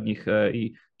poprzednich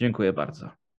i dziękuję bardzo.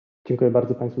 Dziękuję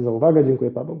bardzo Państwu za uwagę.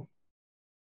 Dziękuję, Paweł.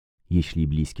 Jeśli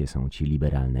bliskie są Ci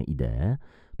liberalne idee,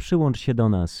 przyłącz się do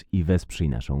nas i wesprzyj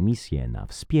naszą misję na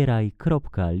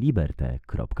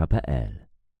wspieraj.liberte.pl.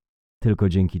 Tylko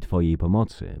dzięki Twojej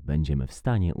pomocy będziemy w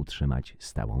stanie utrzymać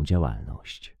stałą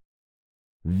działalność.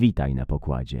 Witaj na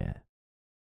pokładzie.